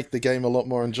actually make the game a lot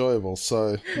more enjoyable,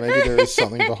 so maybe there is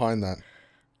something behind that.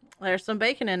 There's some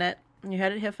bacon in it. You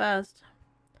heard it here first.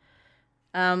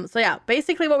 So yeah,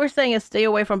 basically what we're saying is stay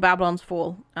away from Babylon's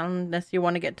Fall, unless you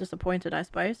want to get disappointed, I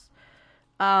suppose.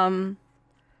 Talking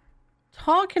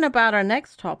about our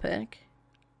next topic,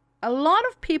 a lot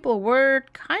of people were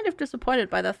kind of disappointed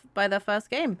by the first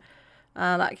game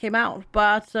that came out,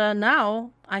 but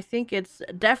now I think it's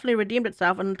definitely redeemed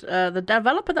itself. And the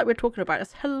developer that we're talking about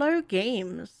is Hello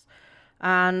Games,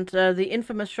 and the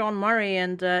infamous Sean Murray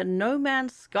and No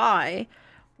Man's Sky,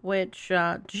 which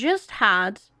just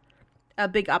had a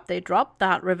big update drop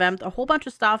that revamped a whole bunch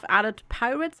of stuff, added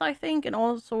pirates, I think, and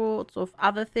all sorts of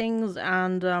other things,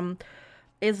 and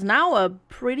is now a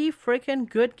pretty freaking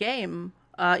good game,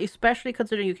 especially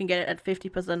considering you can get it at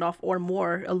 50% off or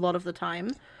more a lot of the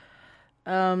time.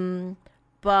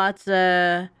 But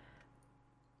there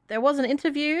was an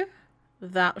interview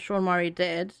that Sean Murray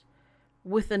did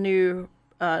with the new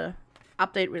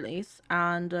update release,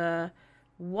 and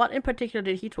what in particular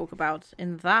did he talk about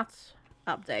in that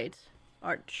update,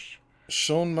 Arch?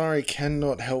 Sean Murray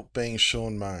cannot help being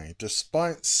Sean Murray,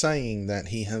 despite saying that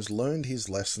he has learned his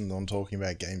lesson on talking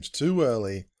about games too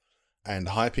early and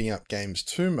hyping up games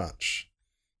too much.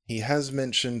 He has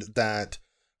mentioned that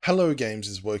Hello Games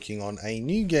is working on a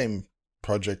new game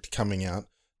project coming out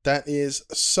that is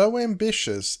so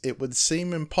ambitious it would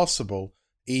seem impossible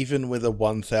even with a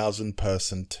 1,000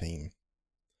 person team.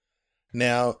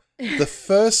 Now, the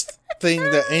first thing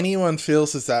that anyone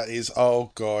feels is that is,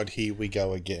 oh god, here we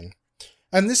go again.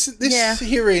 And this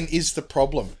herein is the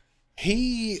problem.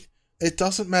 It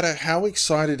doesn't matter how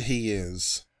excited he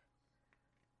is,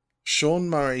 Sean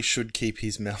Murray should keep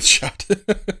his mouth shut.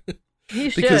 He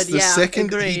should, because the yeah,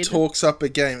 second he agreed. talks up a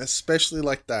game, especially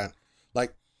like that,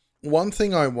 like, one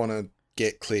thing I want to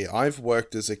get clear, I've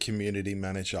worked as a community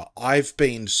manager. I've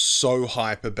been so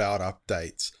hype about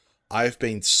updates. I've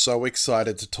been so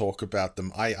excited to talk about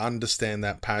them. I understand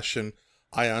that passion.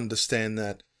 I understand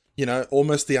that, you know,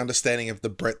 almost the understanding of the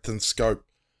breadth and scope.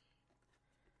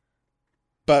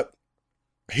 But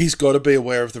he's got to be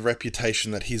aware of the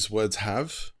reputation that his words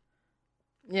have.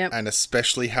 Yep. And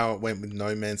especially how it went with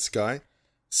No Man's Sky.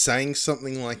 Saying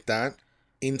something like that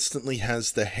instantly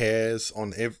has the hairs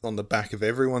on the back of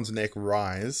everyone's neck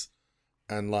rise.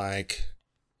 And like,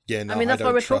 yeah, no, I mean, that's I why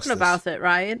don't we're trust talking this. about it,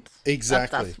 right?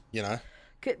 Exactly, That's- you know?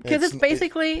 Because it's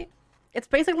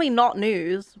basically not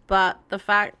news, but the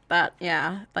fact that,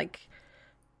 yeah, like,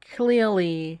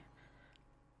 clearly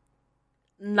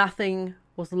nothing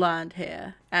was learned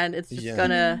here, and it's just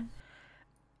gonna...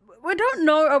 We don't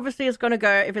know, obviously,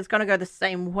 if it's gonna go the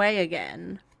same way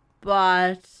again,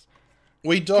 but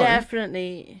We don't.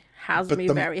 definitely has But me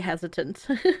very hesitant.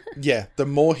 Yeah, the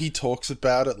more he talks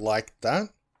about it like that,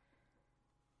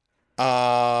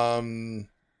 the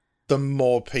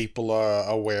more people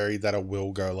are wary that it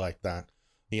will go like that,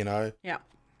 you know? Yeah,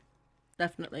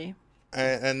 definitely.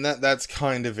 And that's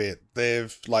kind of it.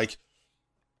 They've, like...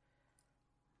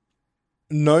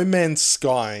 No Man's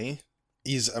Sky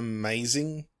is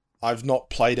amazing. I've not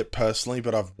played it personally,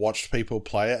 but I've watched people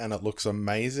play it, and it looks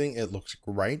amazing. It looks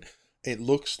great. It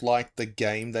looks like the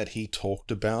game that he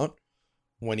talked about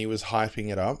when he was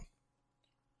hyping it up.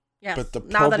 Yes, But the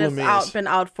now that problem it's is- been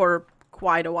out for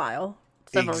quite a while,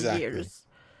 several Exactly. years.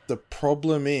 the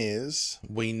problem is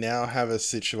we now have a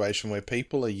situation where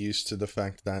people are used to the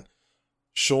fact that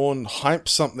Sean hypes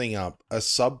something up, a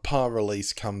subpar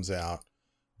release comes out,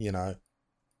 you know,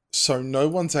 so no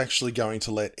one's actually going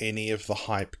to let any of the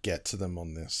hype get to them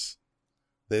on this.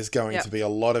 There's going to be a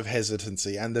lot of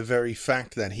hesitancy, and the very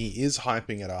fact that he is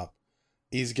hyping it up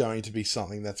is going to be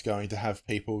something that's going to have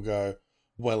people go,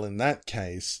 well, in that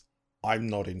case, I'm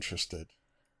not interested.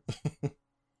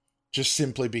 Just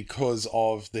simply because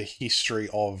of the history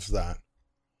of that.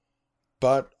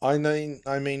 But I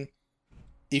mean,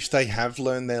 if they have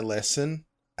learned their lesson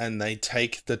and they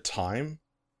take the time,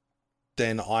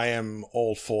 then I am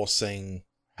all for seeing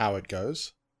how it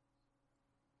goes.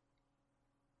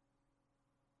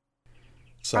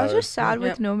 So, I was just sad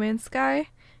with No Man's Sky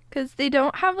because they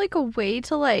don't have like a way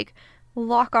to like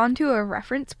lock onto a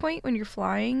reference point when you're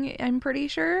flying, I'm pretty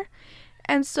sure.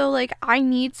 And so like I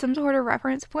need some sort of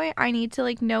reference point. I need to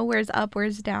like know where's up,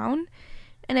 where's down.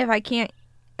 And if I can't,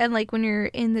 and like when you're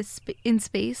in in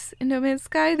space in No Man's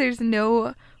Sky, there's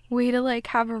no way to like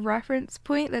have a reference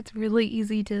point that's really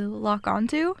easy to lock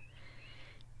onto.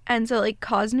 And so like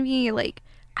caused me like,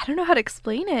 I don't know how to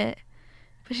explain it,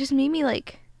 but it just made me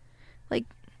like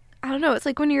I don't know, it's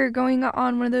like when you're going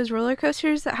on one of those roller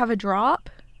coasters that have a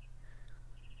drop.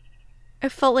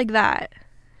 It felt like that.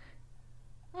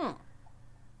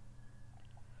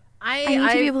 I need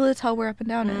to be able to tell where up and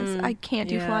down is. I can't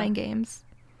do flying games.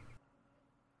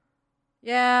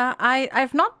 Yeah,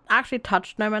 I've not actually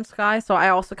touched No Man's Sky, so I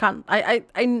also can't.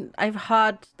 I've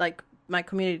heard like my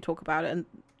community talk about it, and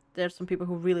there's some people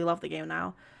who really love the game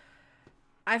now.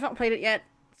 I've not played it yet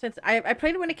since I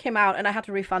played it when it came out, and I had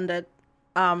to refund it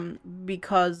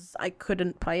because I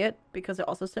couldn't play it because it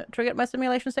also triggered my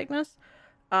simulation sickness.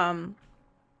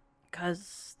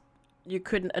 Because you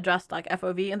couldn't adjust like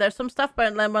FOV, and there's some stuff,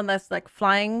 but then when there's like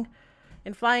flying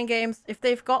games, if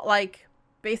they've got like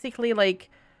basically like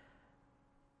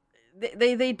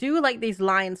they do like these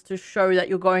lines to show that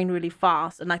you're going really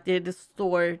fast, and like they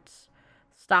distort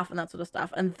stuff and that sort of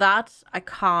stuff, and that I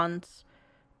can't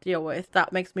deal with.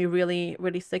 That makes me really,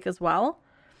 really sick as well.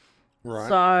 Right.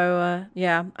 So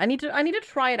yeah, I need to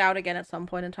try it out again at some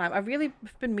point in time. I've really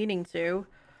been meaning to,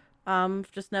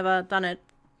 just never done it.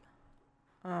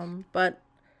 But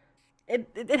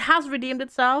it has redeemed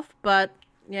itself. But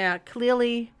yeah,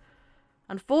 clearly,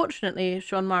 unfortunately,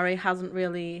 Sean Murray hasn't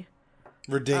really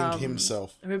redeemed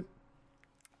himself.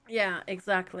 Yeah,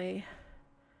 exactly.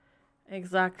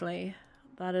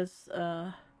 That is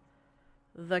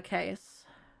the case.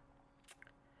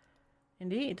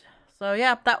 Indeed. So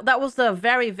yeah, that was the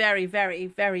very, very, very,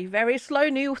 very, very slow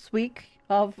news week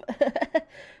of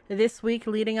this week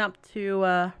leading up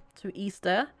to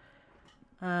Easter.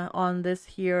 On this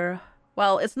here,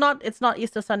 well, it's not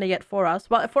Easter Sunday yet for us.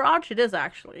 Well, for Arch it is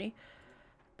actually,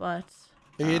 but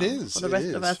it is. For the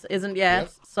rest of us, isn't yet.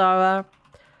 Yep. So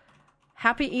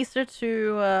happy Easter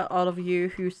to all of you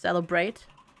who celebrate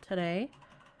today.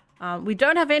 We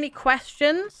don't have any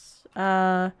questions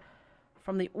from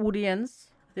the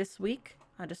audience this week.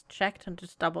 I just checked and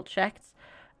just double checked.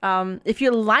 If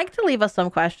you'd like to leave us some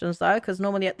questions, though, because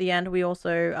normally at the end we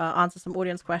also answer some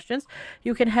audience questions,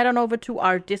 you can head on over to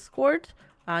our Discord.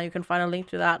 You can find a link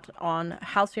to that on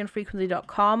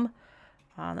halcyonfrequency.com.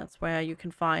 That's where you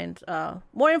can find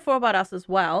more info about us as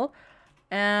well.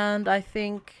 And I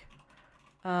think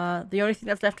the only thing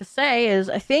that's left to say is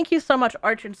I thank you so much,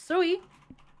 Arch and Sui,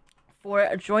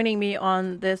 for joining me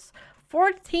on this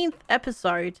 14th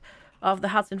episode of the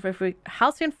Halcyon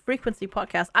Frequency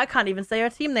podcast. I can't even say our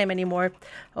team name anymore.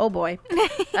 Oh boy.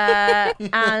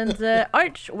 And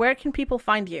Arch, where can people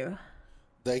find you?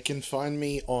 They can find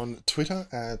me on Twitter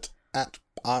at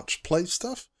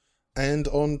ArchPlayStuff and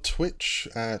on Twitch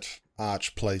at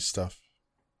ArchPlayStuff.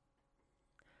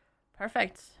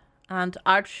 Perfect. And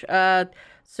Arch,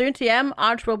 soon TM,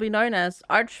 Arch will be known as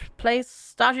Arch Plays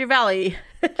Stardew Valley.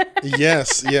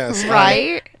 Yes.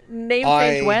 Right? Name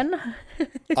change when?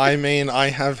 I mean, I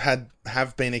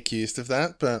have been accused of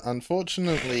that, but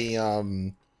unfortunately,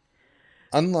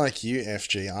 unlike you,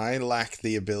 FG, I lack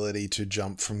the ability to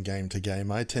jump from game to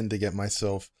game. I tend to get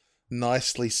myself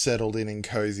nicely settled in and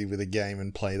cozy with a game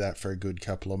and play that for a good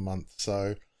couple of months.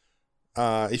 So,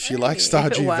 if you like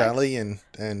Stardew Valley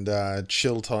and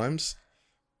chill times,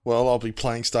 well, I'll be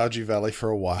playing Stardew Valley for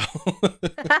a while.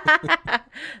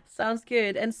 Sounds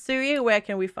good. And Sui, where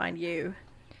can we find you?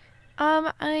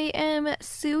 I am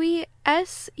Suey,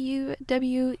 Suwey,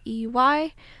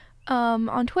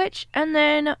 on Twitch, and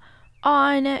then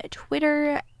on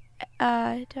Twitter. Do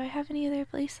I have any other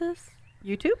places?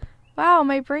 YouTube? Wow,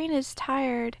 my brain is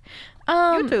tired.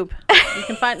 YouTube.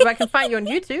 I can find you on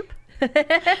YouTube.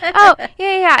 Oh,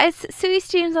 yeah. It's Suey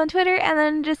Streams on Twitter and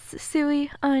then just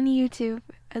Suey on YouTube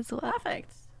as well.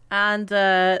 Perfect. And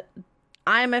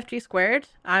I'm FG Squared.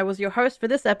 I was your host for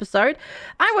this episode.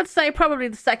 I would say probably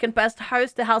the second best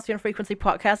host the Halcyon Frequency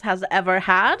podcast has ever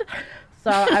had. So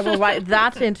I will write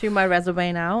that into my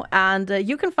resume now. And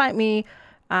you can find me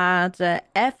at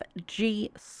FG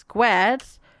Squared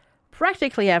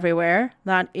practically everywhere.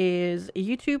 That is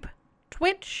YouTube,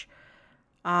 Twitch,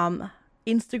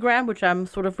 Instagram, which I'm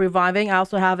sort of reviving. I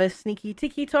also have a sneaky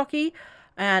tiki-talkie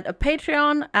and a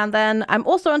Patreon. And then I'm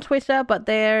also on Twitter, but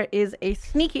there is a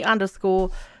sneaky underscore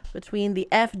between the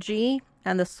FG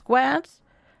and the squared.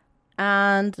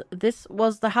 And this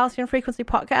was the Halcyon Frequency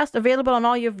podcast, available on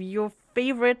all your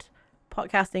favorite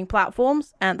podcasting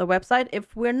platforms and the website.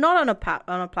 If we're not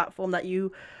on a platform that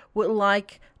you would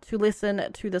like to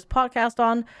listen to this podcast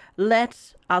on,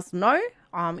 let us know,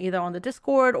 either on the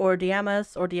Discord or DM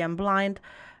us or DM Blind,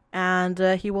 and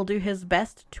he will do his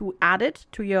best to add it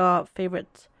to your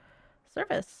favorite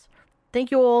service.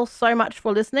 Thank you all so much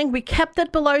for listening. We kept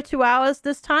it below 2 hours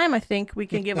this time. I think we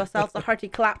can give ourselves a hearty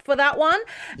clap for that one.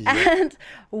 Yep. And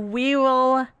we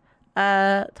will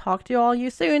talk to you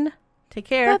soon. Take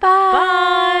care.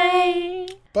 Bye-bye.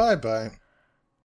 Bye. Bye-bye.